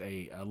just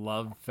a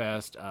love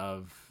fest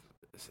of,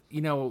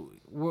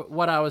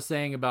 what I was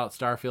saying about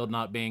Starfield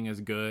not being as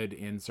good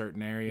in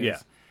certain areas. Yeah.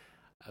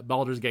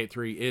 Baldur's Gate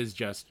 3 is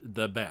just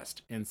the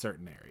best in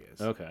certain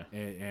areas. Okay.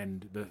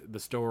 And the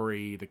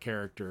story, the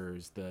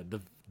characters,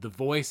 the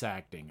voice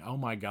acting. Oh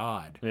my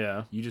God.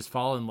 Yeah. You just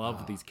fall in love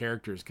with these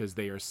characters because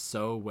they are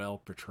so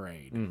well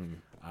portrayed.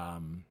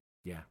 Mm-hmm.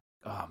 Yeah.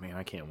 Oh man,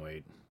 I can't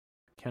wait.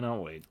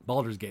 Cannot wait.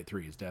 Baldur's Gate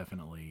 3 is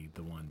definitely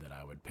the one that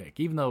I would pick.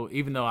 Even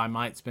though I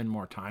might spend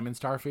more time in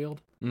Starfield,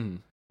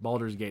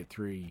 Baldur's Gate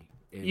 3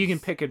 is... You can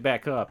pick it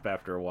back up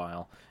after a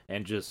while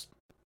and just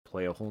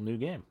play a whole new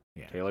game.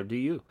 Yeah. Tailored to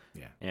you.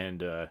 Yeah.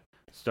 And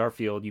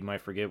Starfield, you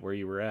might forget where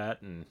you were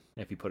at, and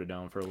if you put it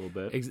down for a little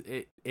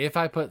bit. If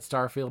I put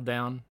Starfield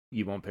down...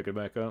 You won't pick it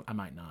back up? I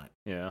might not.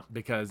 Yeah.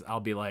 Because I'll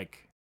be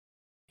like,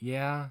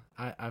 yeah,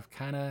 I've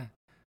kind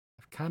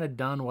of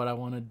done what I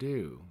want to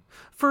do.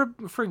 For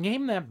a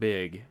game that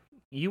big,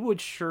 you would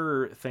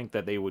sure think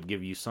that they would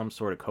give you some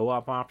sort of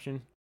co-op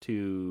option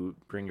to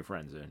bring your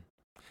friends in.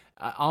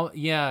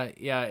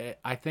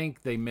 I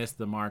think they missed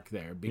the mark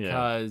there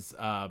because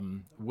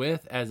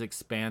with as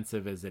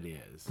expansive as it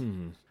is,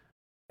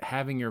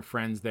 having your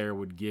friends there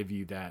would give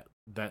you that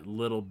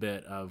little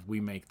bit of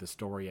we make the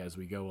story as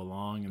we go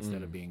along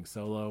instead of being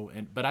solo.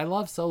 But I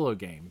love solo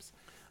games.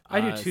 I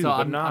do too. So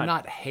but I'm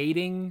not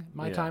hating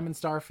my time in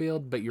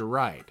Starfield, but you're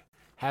right.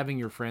 Having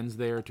your friends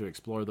there to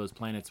explore those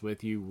planets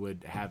with you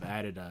would have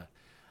added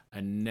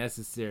a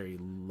necessary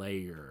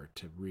layer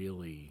to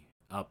really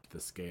up the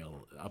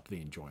scale, up the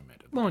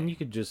enjoyment. Well, and you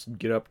could just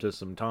get up to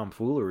some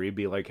tomfoolery,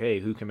 be like, "Hey,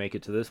 who can make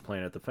it to this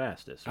planet the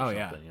fastest?" Or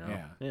something, you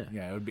know?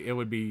 Yeah. It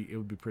would be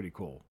pretty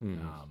cool.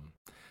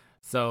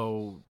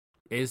 So,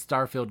 is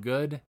Starfield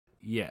good?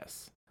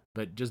 Yes,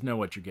 but just know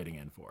what you're getting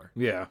in for.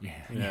 Yeah.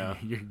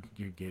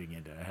 You're getting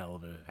into a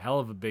hell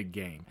of a big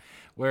game,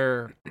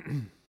 where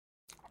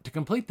to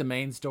complete the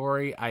main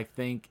story, I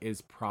think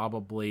is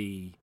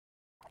probably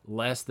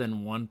less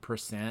than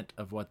 1%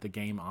 of what the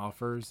game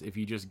offers. If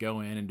you just go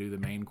in and do the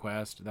main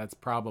quest, that's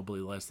probably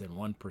less than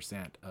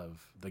 1%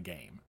 of the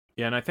game.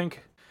 Yeah, and I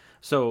think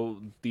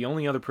so. The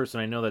only other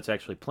person I know that's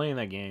actually playing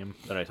that game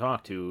that I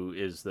talked to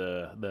is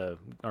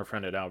our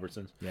friend at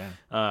Albertsons.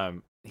 Yeah.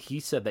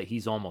 He said that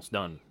he's almost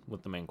done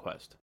with the main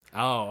quest.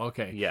 Oh,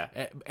 okay. Yeah.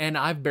 And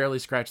I've barely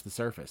scratched the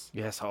surface.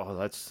 Yes. Oh,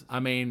 that's. I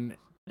mean,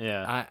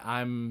 yeah.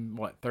 I'm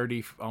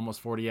 30,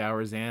 almost 40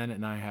 hours in,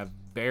 and I have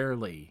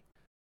barely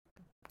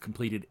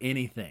completed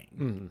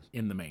anything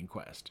in the main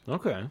quest.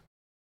 Okay.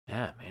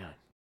 Yeah, man.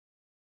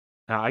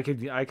 I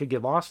could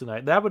get lost in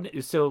that. That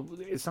would so.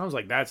 It sounds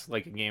like that's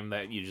like a game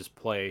that you just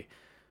play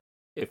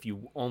if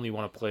you only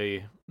want to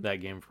play that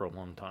game for a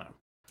long time.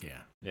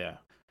 Yeah. Yeah.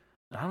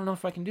 I don't know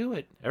if I can do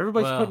it.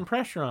 Everybody's putting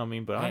pressure on me,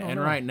 but I don't know. And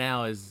right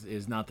now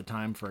is not the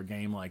time for a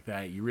game like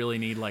that. You really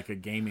need like a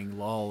gaming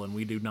lull, and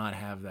we do not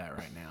have that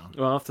right now.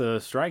 Well, if the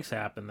strikes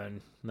happen,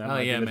 then that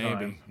might be the maybe.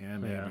 time. Yeah,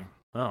 maybe. Yeah.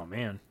 Oh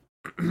man.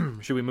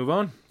 Should we move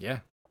on? Yeah.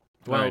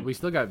 Well, right. We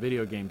still got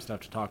video game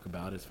stuff to talk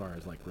about as far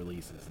as like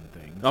releases and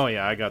things. Oh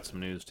yeah, I got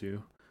some news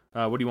too.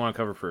 What do you want to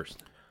cover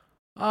first?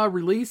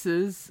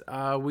 Releases.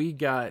 We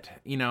got,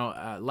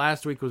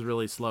 last week was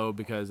really slow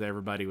because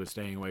everybody was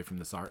staying away from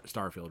the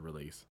Starfield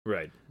release.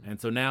 Right. And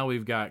so now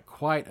we've got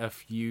quite a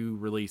few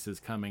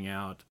releases coming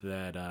out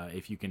that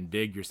if you can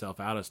dig yourself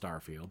out of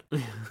Starfield,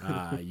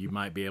 you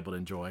might be able to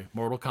enjoy.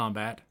 Mortal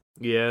Kombat.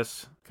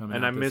 Yes.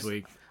 Coming out this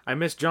week. I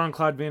missed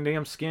Jean-Claude Van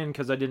Damme's skin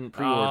because I didn't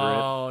pre-order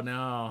it. Oh,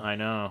 no. I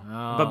know.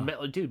 Oh.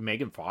 But, dude,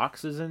 Megan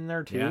Fox is in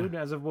there, too,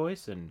 as a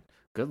voice, and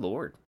good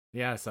lord.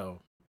 Yeah,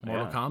 so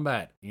Mortal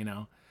Kombat,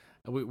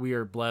 We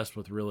are blessed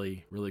with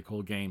really, really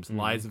cool games.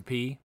 Lies of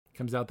P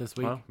comes out this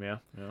week. Oh, yeah.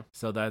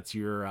 So that's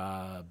your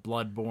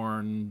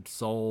Bloodborne,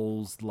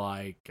 Souls,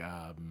 like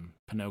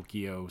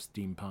Pinocchio,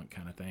 steampunk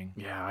kind of thing.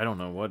 Yeah, I don't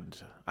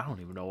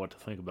even know what to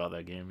think about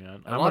that game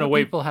yet. A lot of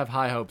people have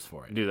high hopes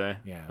for it. Do they?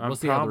 Yeah, we'll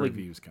see how the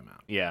reviews come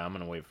out. Yeah, I'm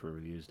going to wait for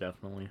reviews,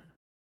 definitely.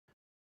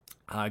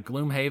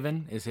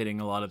 Gloomhaven is hitting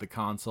a lot of the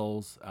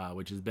consoles,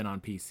 which has been on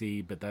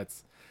PC, but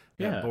that's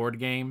that board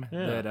game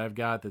that I've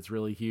got that's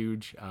really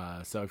huge.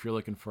 So if you're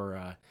looking for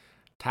a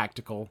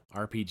tactical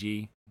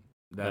RPG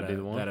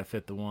that'll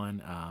fit the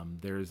one,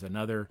 there's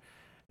another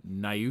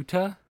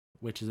Nayuta,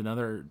 which is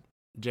another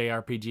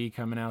JRPG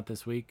coming out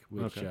this week,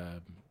 which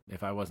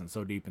if I wasn't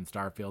so deep in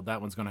Starfield,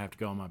 that one's going to have to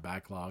go on my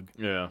backlog.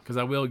 Yeah. Because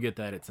I will get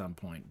that at some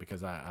point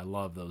because I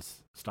love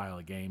those style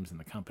of games and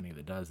the company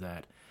that does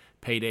that.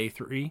 Payday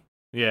 3.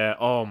 Yeah.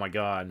 Oh, my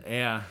God.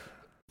 Yeah.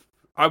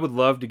 I would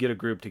love to get a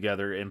group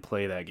together and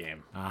play that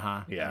game.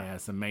 Uh-huh. Yeah.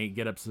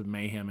 Get up some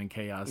mayhem and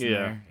chaos in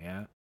there.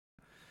 Yeah.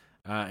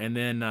 And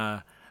then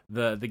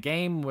the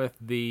game with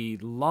the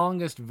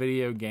longest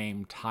video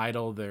game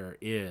title there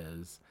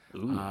is,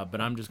 but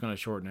I'm just going to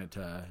shorten it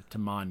to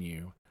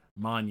Mon-yu.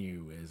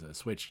 Mon-yu is a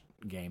Switch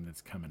game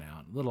that's coming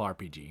out. Little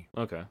RPG.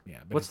 Okay. Yeah.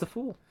 What's the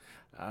fool?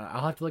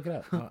 I'll have to look it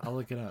up. I'll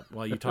look it up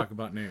while you talk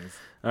about news.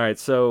 All right.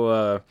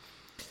 So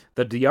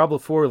the Diablo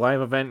 4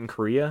 live event in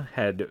Korea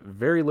had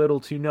very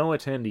little to no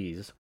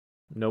attendees.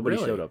 Nobody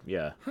showed up.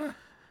 Yeah.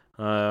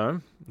 Huh.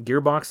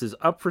 Gearbox is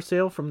up for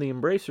sale from the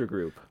Embracer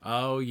Group.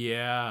 Oh,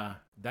 yeah.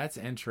 That's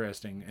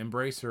interesting.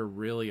 Embracer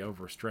really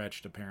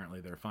overstretched, apparently,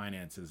 their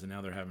finances, and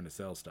now they're having to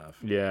sell stuff.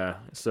 Yeah,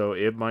 so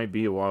it might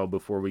be a while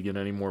before we get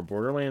any more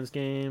Borderlands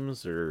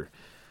games or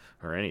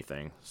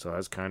anything. So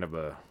that's kind of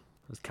a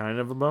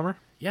bummer.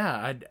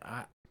 Yeah,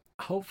 I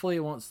hopefully it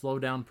won't slow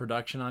down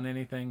production on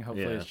anything.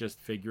 Hopefully it's just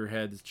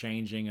figureheads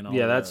changing and all.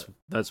 Yeah,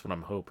 that's what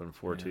I'm hoping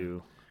for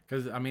too.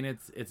 Because, I mean,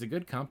 it's a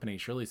good company.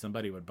 Surely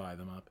somebody would buy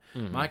them up.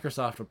 Mm-hmm.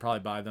 Microsoft would probably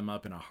buy them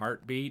up in a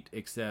heartbeat,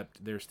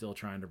 except they're still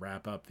trying to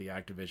wrap up the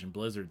Activision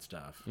Blizzard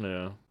stuff.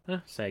 Yeah.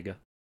 Saga.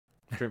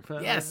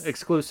 Yes!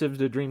 Exclusive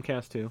to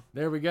Dreamcast 2.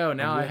 There we go.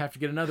 Now I have to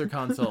get another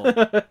console.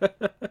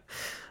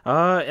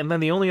 And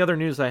then the only other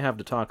news I have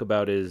to talk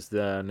about is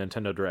the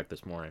Nintendo Direct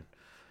this morning.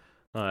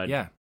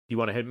 You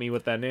want to hit me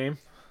with that name?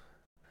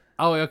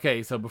 Oh,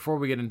 okay. So before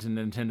we get into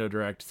Nintendo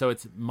Direct, so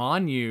it's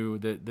Mon-yu.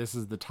 This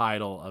is the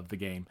title of the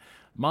game.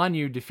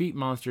 Mon-yu, defeat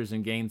monsters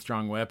and gain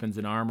strong weapons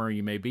and armor.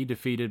 You may be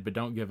defeated, but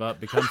don't give up.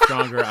 Become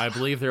stronger. I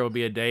believe there will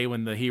be a day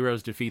when the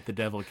heroes defeat the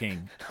Devil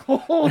King.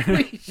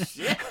 Holy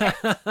shit!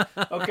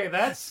 Okay,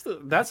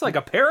 that's like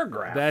a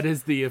paragraph. That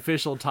is the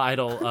official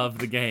title of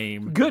the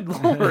game. Good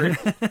lord,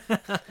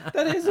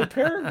 that is a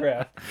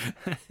paragraph.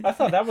 I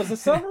thought that was a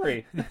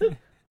summary.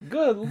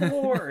 Good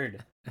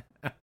lord.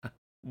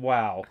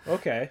 Wow.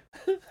 Okay.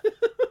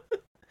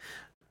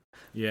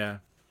 Yeah.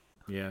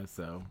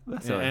 So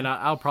and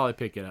I'll probably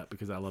pick it up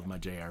because I love my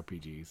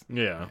JRPGs.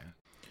 Yeah.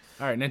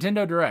 All right,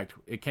 Nintendo Direct.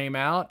 It came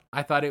out.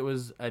 I thought it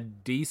was a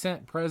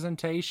decent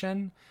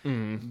presentation,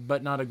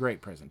 but not a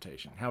great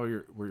presentation. How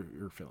were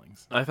your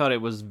feelings? I thought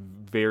it was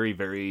very,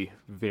 very,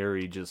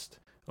 very just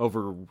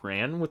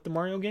overran with the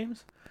Mario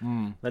games.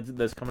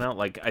 That's coming out.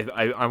 Like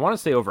I want to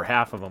say over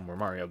half of them were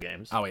Mario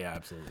games. Oh yeah,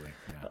 absolutely.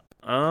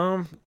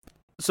 Yeah.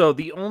 So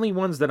the only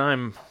ones that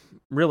I'm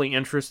really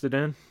interested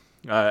in,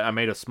 I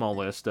made a small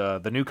list.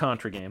 The new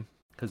Contra game,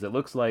 because it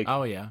looks like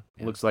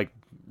it looks like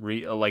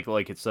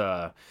it's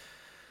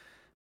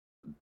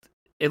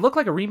it looked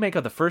like a remake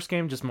of the first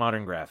game, just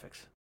modern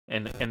graphics.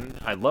 And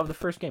I love the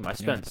first game. I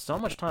spent so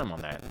much time on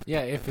that.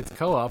 Yeah, if it's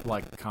co-op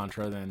like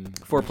Contra, then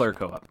 4-player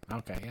co-op.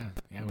 Okay,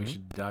 yeah, we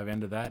should dive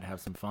into that,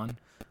 have some fun.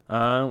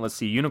 Let's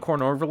see,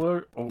 Unicorn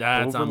Overlord.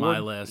 That's on my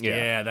list.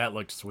 Yeah, that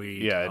looked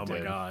sweet. Yeah, oh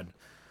my god.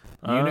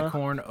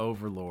 Unicorn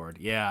Overlord.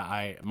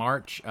 Yeah,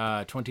 March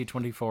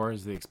 2024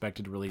 is the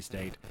expected release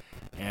date,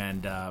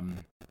 and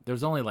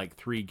there's only like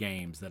 3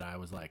 games that I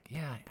was like,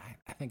 yeah,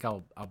 I think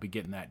I'll be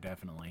getting that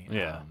definitely.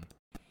 Yeah.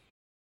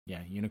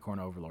 Yeah, Unicorn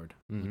Overlord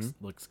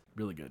looks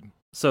really good.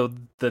 So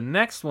the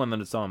next one that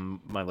is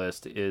on my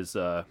list is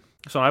so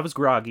I was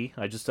groggy.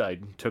 I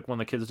took one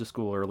of the kids to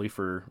school early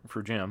for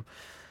gym.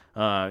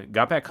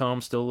 Got back home,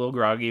 still a little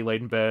groggy,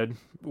 laid in bed,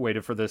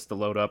 waited for this to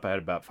load up. I had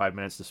about 5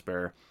 minutes to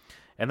spare.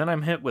 And then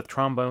I'm hit with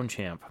Trombone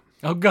Champ.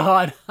 Oh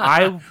God.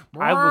 I was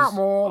laughing.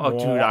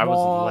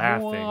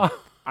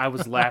 I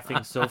was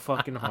laughing so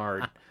fucking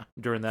hard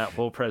during that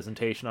whole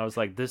presentation. I was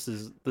like, this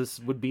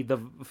would be the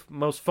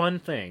most fun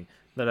thing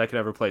that I could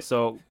ever play.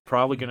 So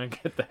probably gonna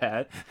get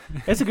that.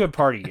 It's a good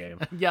party game.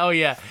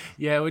 Yeah,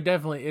 it would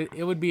definitely.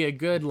 It would be a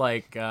good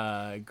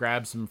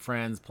grab some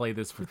friends, play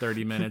this for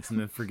 30 minutes, and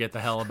then forget the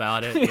hell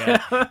about it.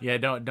 Yeah.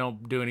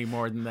 Don't do any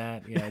more than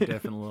that. Yeah,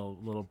 definitely a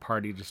little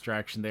party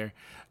distraction there.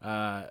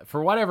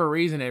 For whatever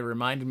reason, it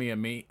reminded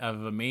me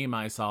of a meme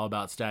I saw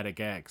about Static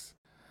X.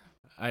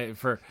 I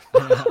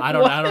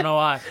don't know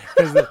why,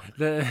 because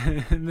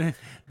the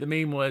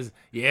meme was,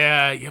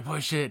 yeah, you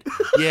push it,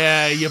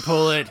 yeah, you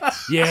pull it,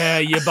 yeah,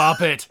 you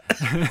bop it.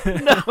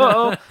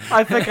 No,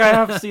 I think I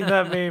have seen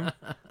that meme.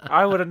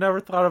 I would have never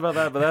thought about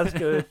that, but that's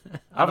good.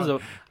 I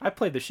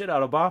played the shit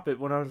out of Bop It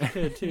when I was a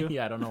kid too.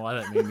 Yeah, I don't know why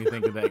that made me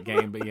think of that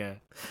game, but yeah,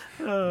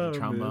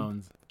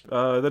 trombones.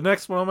 The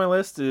next one on my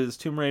list is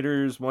Tomb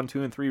Raiders 1,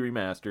 2, and 3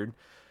 remastered,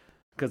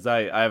 because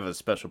I have a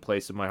special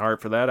place in my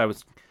heart for that. I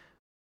was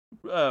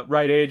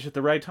right age at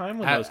the right time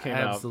when those came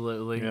out.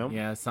 Absolutely. Yep.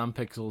 Yeah, some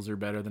pixels are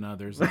better than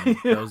others. And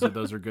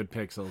those are good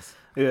pixels.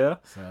 Yeah.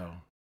 So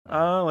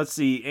let's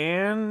see.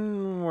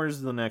 And where's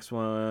the next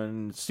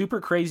one?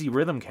 Super Crazy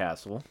Rhythm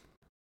Castle.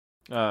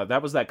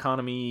 That was that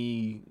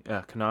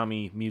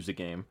Konami music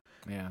game.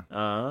 Yeah.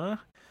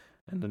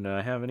 And then do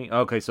I have any?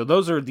 Okay, so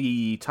those are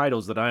the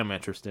titles that I'm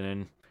interested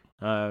in.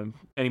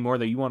 Any more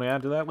that you want to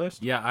add to that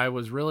list? Yeah, I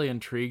was really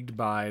intrigued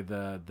by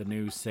the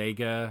new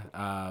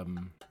Sega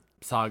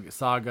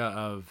saga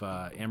of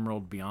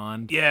Emerald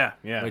Beyond. Yeah.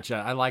 Which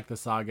I like the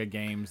Saga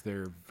games.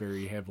 They're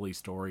very heavily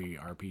story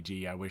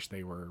RPG. I wish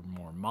they were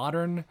more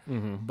modern,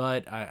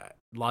 but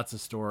lots of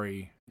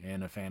story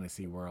in a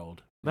fantasy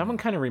world. That one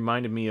kind of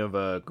reminded me of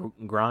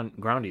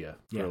Groundia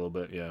for a little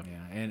bit, yeah.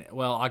 And,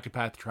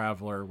 Octopath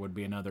Traveler would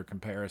be another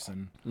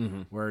comparison,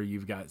 where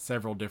you've got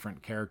several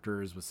different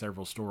characters with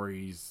several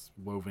stories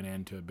woven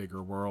into a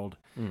bigger world.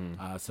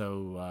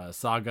 So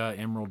Saga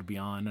Emerald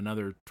Beyond,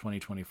 another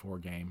 2024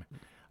 game.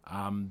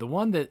 The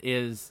one that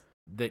is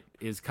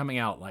coming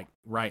out like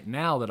right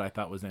now that I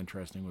thought was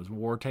interesting was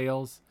War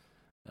Tales,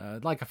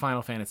 like a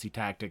Final Fantasy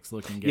Tactics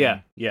looking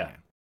game.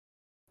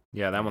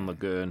 Yeah, that one looked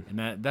good.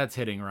 And that's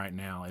hitting right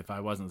now. If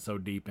I wasn't so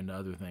deep into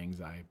other things,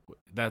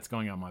 that's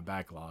going on my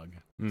backlog.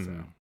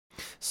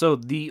 So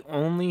the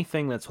only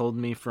thing that's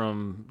holding me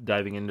from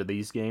diving into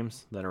these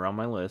games that are on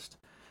my list,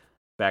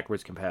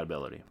 backwards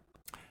compatibility.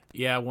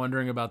 Yeah,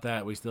 wondering about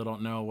that. We still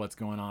don't know what's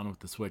going on with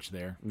the Switch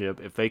there. Yep,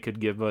 if they could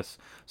give us...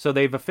 So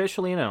they've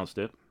officially announced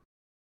it.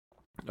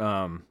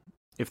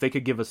 If they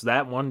could give us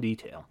that one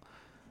detail,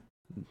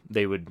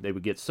 they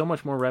would get so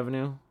much more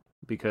revenue,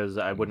 because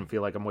I wouldn't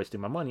feel like I'm wasting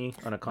my money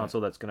on a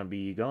console that's going to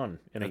be gone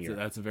in a year.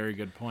 That's a very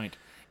good point.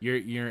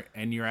 You're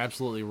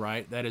absolutely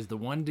right. That is the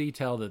one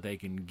detail that they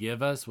can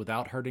give us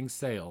without hurting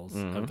sales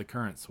of the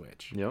current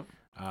Switch. Yep.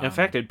 In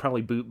fact, it'd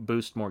probably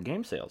boost more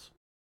game sales.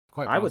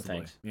 Quite possibly. I would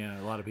think.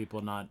 Yeah, a lot of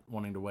people not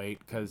wanting to wait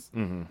because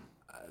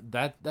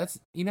that's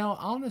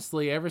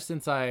honestly, ever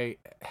since I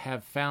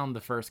have found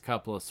the first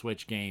couple of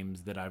Switch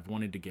games that I've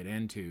wanted to get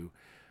into,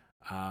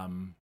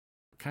 kind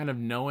of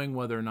knowing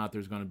whether or not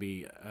there's going to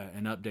be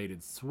an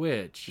updated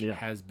Switch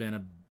has been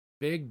a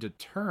big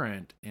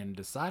deterrent in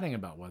deciding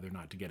about whether or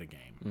not to get a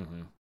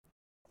game.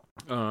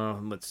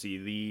 Let's see.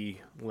 The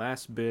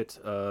last bit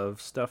of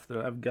stuff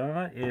that I've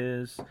got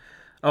is...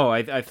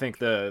 I think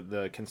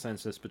the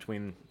consensus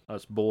between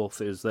us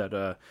both is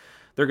that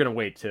they're going to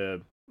wait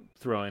to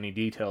throw any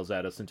details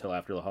at us until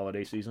after the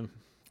holiday season.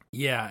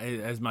 Yeah,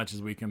 as much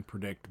as we can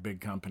predict big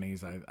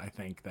companies, I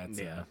think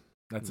that's a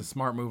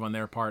smart move on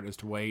their part, is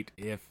to wait.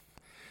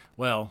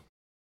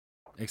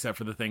 Except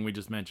for the thing we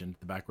just mentioned,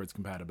 the backwards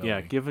compatibility.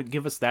 Yeah,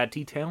 give us that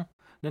detail,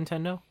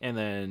 Nintendo, and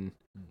then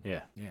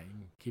yeah, you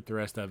can keep the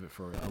rest of it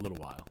for a little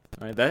while.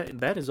 All right,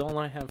 that is all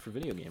I have for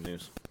video game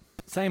news.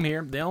 Same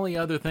here. The only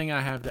other thing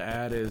I have to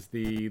add is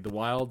the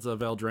Wilds of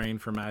Eldraine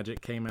for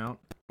Magic came out.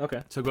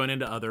 Okay. So going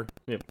into other.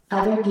 Yep.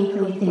 Other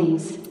geekly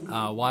things.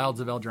 Wilds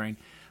of Eldraine.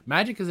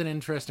 Magic is an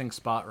interesting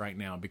spot right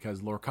now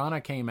because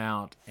Lorcana came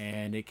out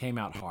and it came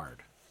out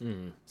hard.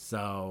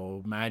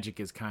 So Magic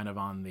is kind of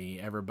on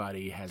the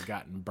everybody has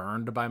gotten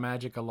burned by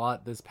Magic a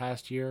lot this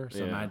past year.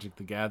 So Magic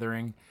the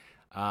Gathering.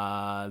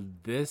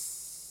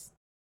 It's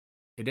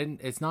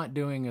not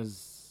doing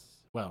as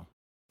well.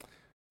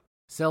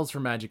 Sales for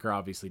Magic are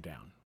obviously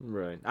down.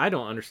 Right. I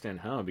don't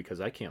understand how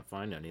because I can't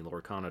find any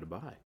Lorcana to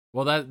buy.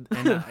 Well,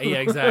 yeah,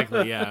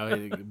 exactly,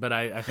 yeah. But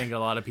I think a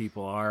lot of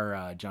people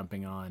are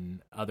jumping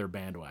on other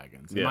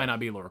bandwagons. It might not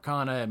be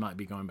Lorcana. It might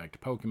be going back to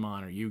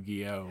Pokemon or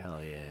Yu-Gi-Oh.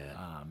 Hell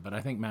yeah. But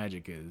I think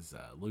Magic is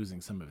losing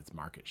some of its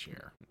market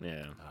share.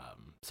 Yeah.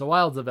 So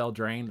Wilds of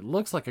Eldraine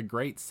looks like a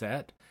great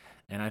set.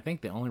 And I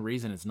think the only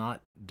reason it's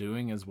not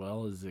doing as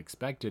well as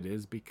expected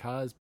is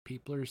because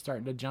people are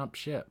starting to jump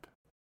ship.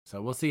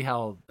 So we'll see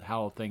how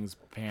things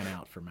pan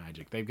out for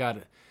Magic. They've got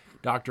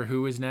Doctor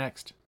Who is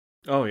next.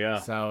 Oh yeah.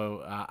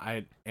 So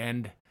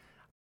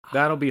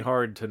that'll be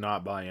hard to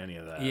not buy any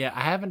of that. Yeah,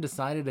 I haven't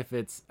decided if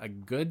it's a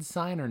good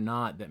sign or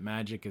not that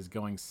Magic is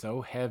going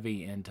so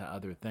heavy into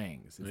other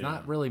things. It's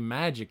not really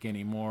Magic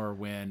anymore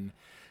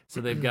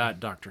so they've got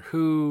Doctor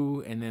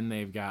Who, and then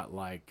they've got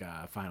like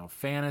Final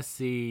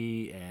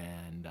Fantasy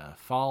and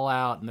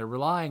Fallout, and they're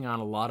relying on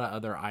a lot of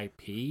other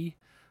IP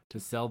to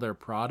sell their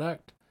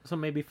product. So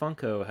maybe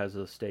Funko has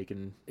a stake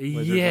in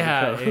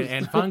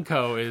and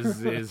Funko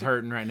is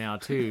hurting right now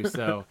too.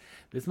 So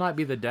this might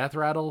be the death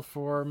rattle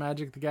for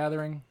Magic the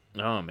Gathering.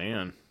 Oh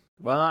man.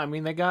 Well, I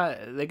mean they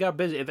got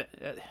busy.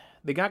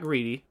 They got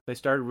greedy. They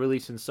started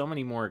releasing so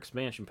many more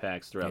expansion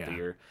packs throughout the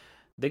year.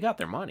 They got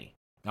their money.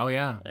 Oh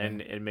yeah.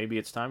 And maybe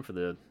it's time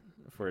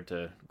for it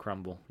to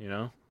crumble, you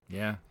know?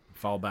 Yeah.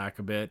 Fall back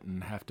a bit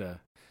and have to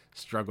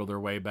struggle their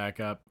way back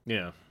up.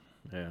 Yeah.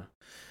 Yeah.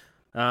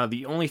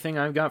 The only thing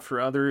I've got for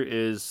other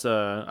is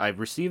I've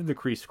received the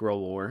Kree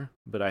Scroll War,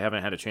 but I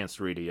haven't had a chance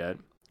to read it yet.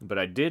 But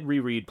I did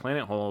reread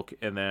Planet Hulk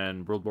and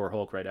then World War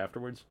Hulk right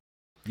afterwards.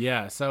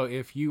 Yeah, so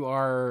if you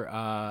are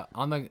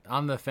on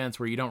the fence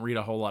where you don't read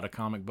a whole lot of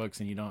comic books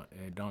and you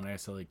don't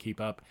necessarily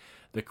keep up,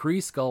 the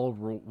Kree Skull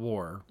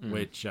War,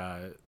 which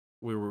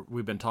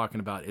we've been talking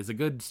about, is a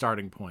good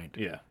starting point.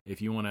 Yeah,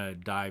 if you want to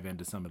dive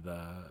into some of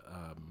the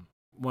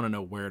want to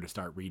know where to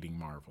start reading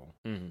Marvel.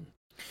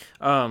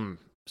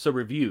 So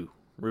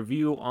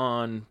review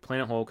on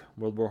Planet Hulk,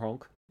 World War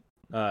Hulk,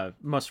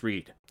 must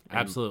read.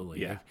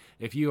 Absolutely. Yeah.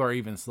 If you are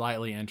even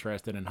slightly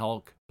interested in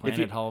Hulk,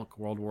 Hulk,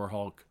 World War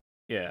Hulk.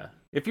 Yeah.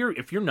 If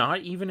you're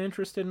not even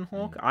interested in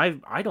Hulk,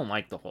 I don't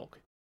like the Hulk,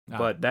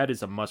 but that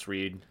is a must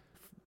read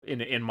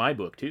in my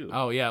book too.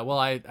 Oh yeah. Well,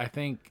 I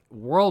think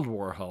World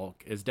War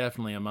Hulk is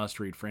definitely a must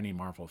read for any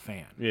Marvel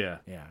fan. Yeah.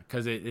 Yeah.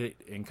 Because it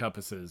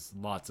encompasses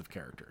lots of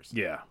characters.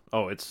 Yeah.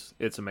 Oh, it's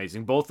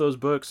amazing. Both those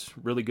books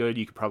really good.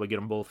 You could probably get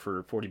them both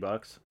for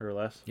 $40 or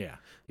less. Yeah.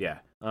 Yeah.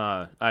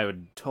 I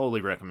would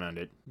totally recommend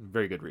it.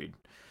 Very good read.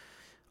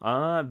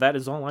 That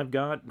is all I've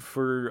got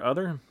for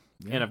other.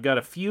 Yeah. And I've got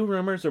a few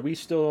rumors. Are we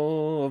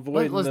still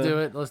avoiding Let's do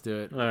it. Let's do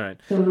it. All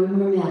right. The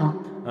rumor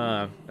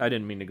mill. I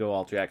didn't mean to go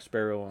all Jack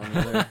Sparrow on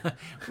you there.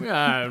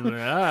 Yeah,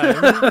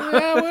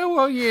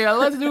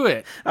 let's do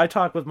it. I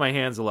talk with my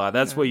hands a lot.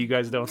 That's what you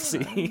guys don't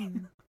see.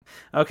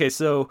 Okay,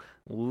 so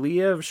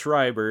Liev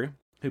Schreiber,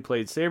 who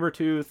played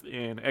Sabretooth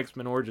in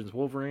X-Men Origins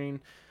Wolverine,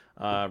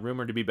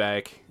 rumored to be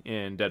back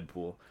in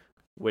Deadpool,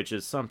 which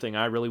is something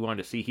I really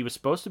wanted to see. He was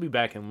supposed to be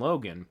back in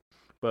Logan,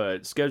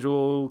 but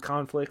schedule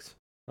conflicts.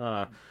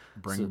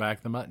 Bring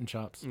back the mutton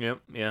chops.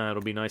 Yep. Yeah,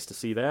 it'll be nice to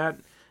see that.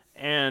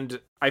 And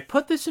I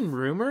put this in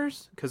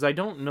rumors because I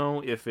don't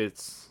know if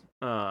it's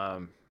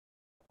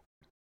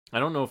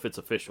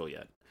official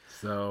yet.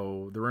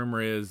 So the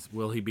rumor is,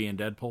 will he be in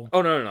Deadpool?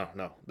 Oh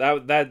no.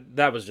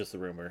 That was just the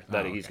rumor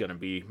that he's going to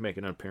be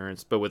making an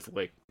appearance, but with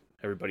like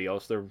everybody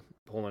else they're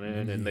pulling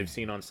in and they've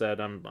seen on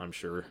set, I'm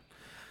sure.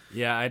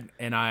 Yeah,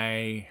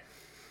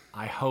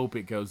 I hope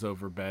it goes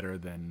over better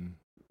than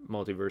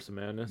Multiverse of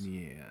Madness.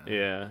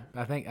 Yeah.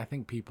 I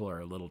think people are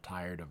a little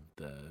tired of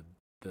the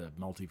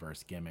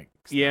multiverse gimmick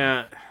stuff.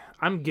 Yeah,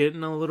 I'm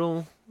getting a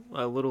little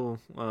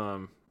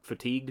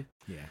fatigued.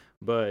 Yeah.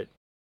 But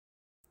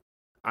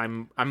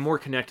I'm more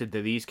connected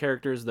to these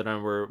characters than I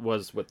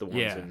was with the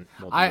ones in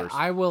Multiverse.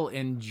 I will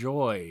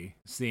enjoy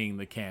seeing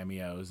the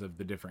cameos of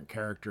the different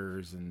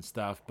characters and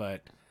stuff,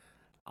 but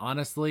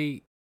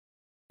honestly,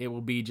 it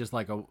will be just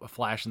like a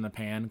flash in the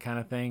pan kind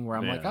of thing where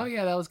I'm like, oh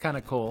yeah, that was kind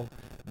of cool.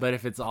 But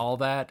if it's all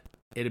that,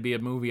 it'd be a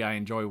movie I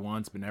enjoy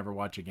once but never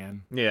watch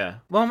again. Yeah.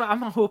 Well,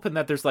 I'm hoping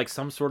that there's like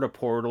some sort of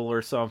portal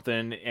or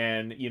something,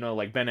 and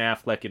like Ben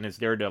Affleck in his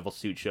Daredevil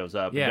suit shows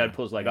up, and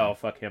Deadpool's like, "Oh,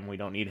 fuck him, we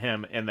don't need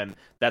him," and then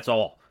that's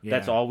all. Yeah.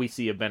 That's all we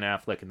see of Ben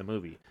Affleck in the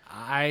movie.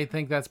 I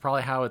think that's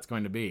probably how it's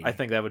going to be. I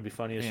think that would be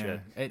funny as shit.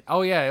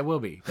 It will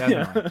be.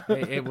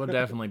 Definitely. It will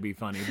definitely be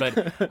funny,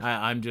 but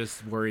I'm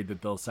just worried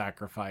that they'll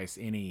sacrifice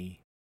any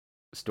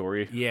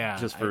story. Yeah,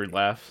 just for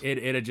laughs.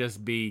 It'd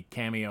just be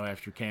cameo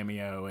after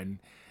cameo, and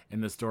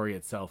the story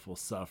itself will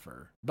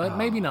suffer. But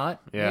maybe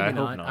not. Yeah, maybe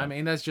I hope not. I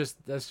mean, that's just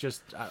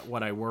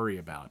what I worry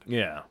about.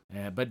 Yeah.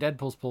 But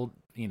Deadpool's pulled.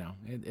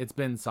 It's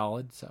been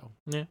solid. So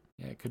yeah,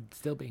 it could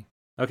still be.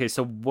 Okay,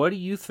 so what do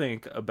you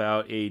think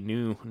about a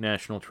new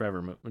National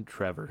Treasure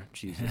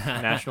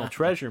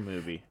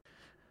movie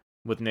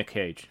with Nick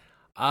Cage?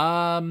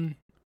 I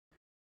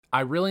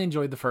really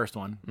enjoyed the first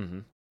one. Mm-hmm.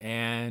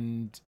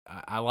 And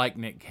I like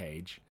Nick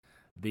Cage.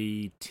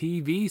 The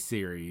TV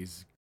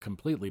series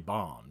completely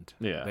bombed.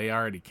 Yeah. They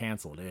already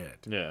canceled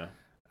it. Yeah.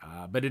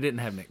 But it didn't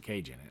have Nick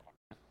Cage in it.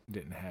 It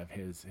didn't have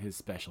his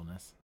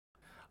specialness.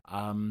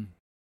 I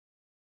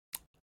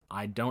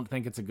don't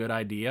think it's a good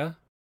idea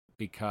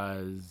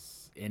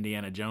because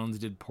Indiana Jones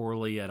did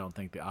poorly. I don't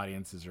think the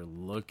audiences are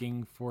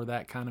looking for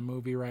that kind of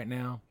movie right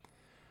now.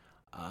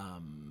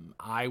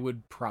 I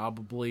would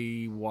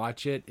probably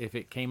watch it if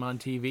it came on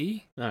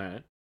TV. All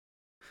right.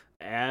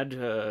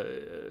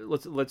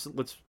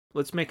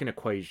 Let's make an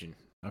equation.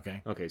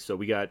 Okay, so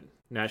we got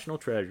National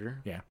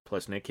Treasure,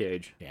 plus Nick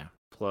Cage,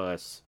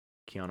 plus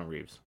Keanu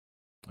Reeves.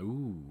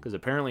 Ooh, because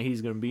apparently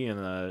he's going to be in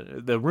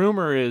the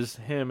rumor is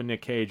him and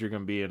Nick Cage are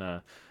going to be in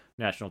a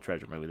National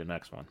Treasure movie, the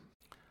next one.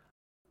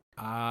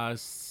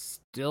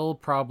 Still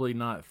probably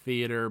not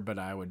theater, but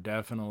I would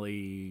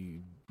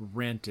definitely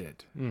rent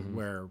it. Mm-hmm.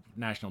 Where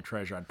National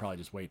Treasure, I'd probably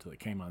just wait till it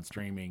came on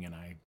streaming, and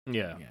I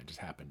just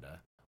happened to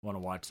want to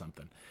watch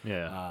something.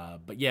 Yeah.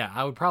 But yeah,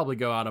 I would probably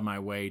go out of my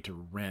way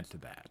to rent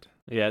that.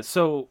 Yeah.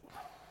 So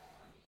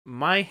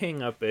my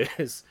hang up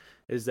is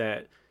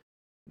that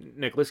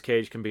Nicolas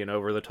Cage can be an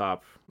over the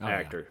top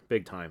actor,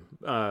 big time.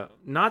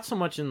 Not so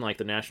much in like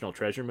the National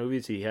Treasure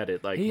movies. He had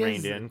it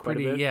reined in quite a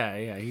bit.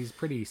 Yeah. He's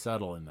pretty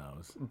subtle in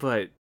those.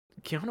 But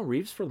Keanu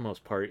Reeves, for the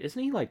most part,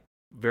 isn't he like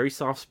very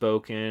soft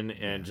spoken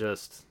and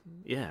just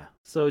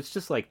So it's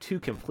just like two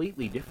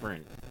completely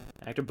different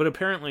actors. But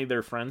apparently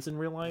they're friends in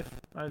real life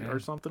or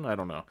something. I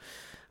don't know.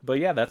 But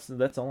yeah,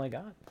 that's all I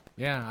got.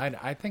 Yeah,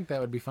 I think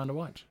that would be fun to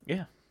watch.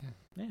 Yeah.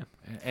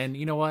 And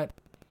you know what?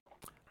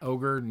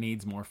 Ogre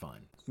needs more fun.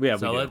 Yeah,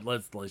 so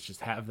let's just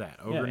have that.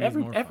 Ogre needs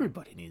more fun.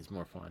 Everybody needs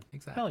more fun.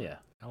 Exactly. Hell yeah.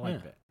 I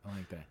like that.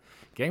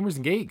 Gamers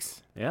and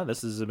Geeks. Yeah,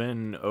 this has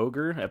been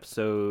Ogre,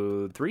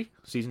 episode 3,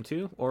 season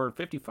 2, or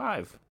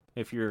 55,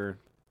 if you're...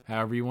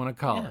 However you want to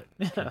call it.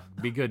 Yeah.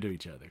 Be good to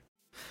each other.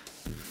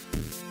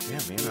 Yeah,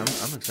 man,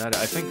 I'm excited.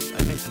 I think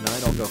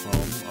tonight I'll go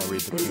home, I'll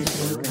read the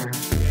Peacock, and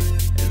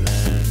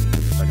then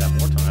if I got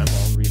more time,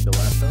 I'll read The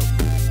Last Hope.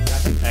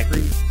 I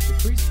agree.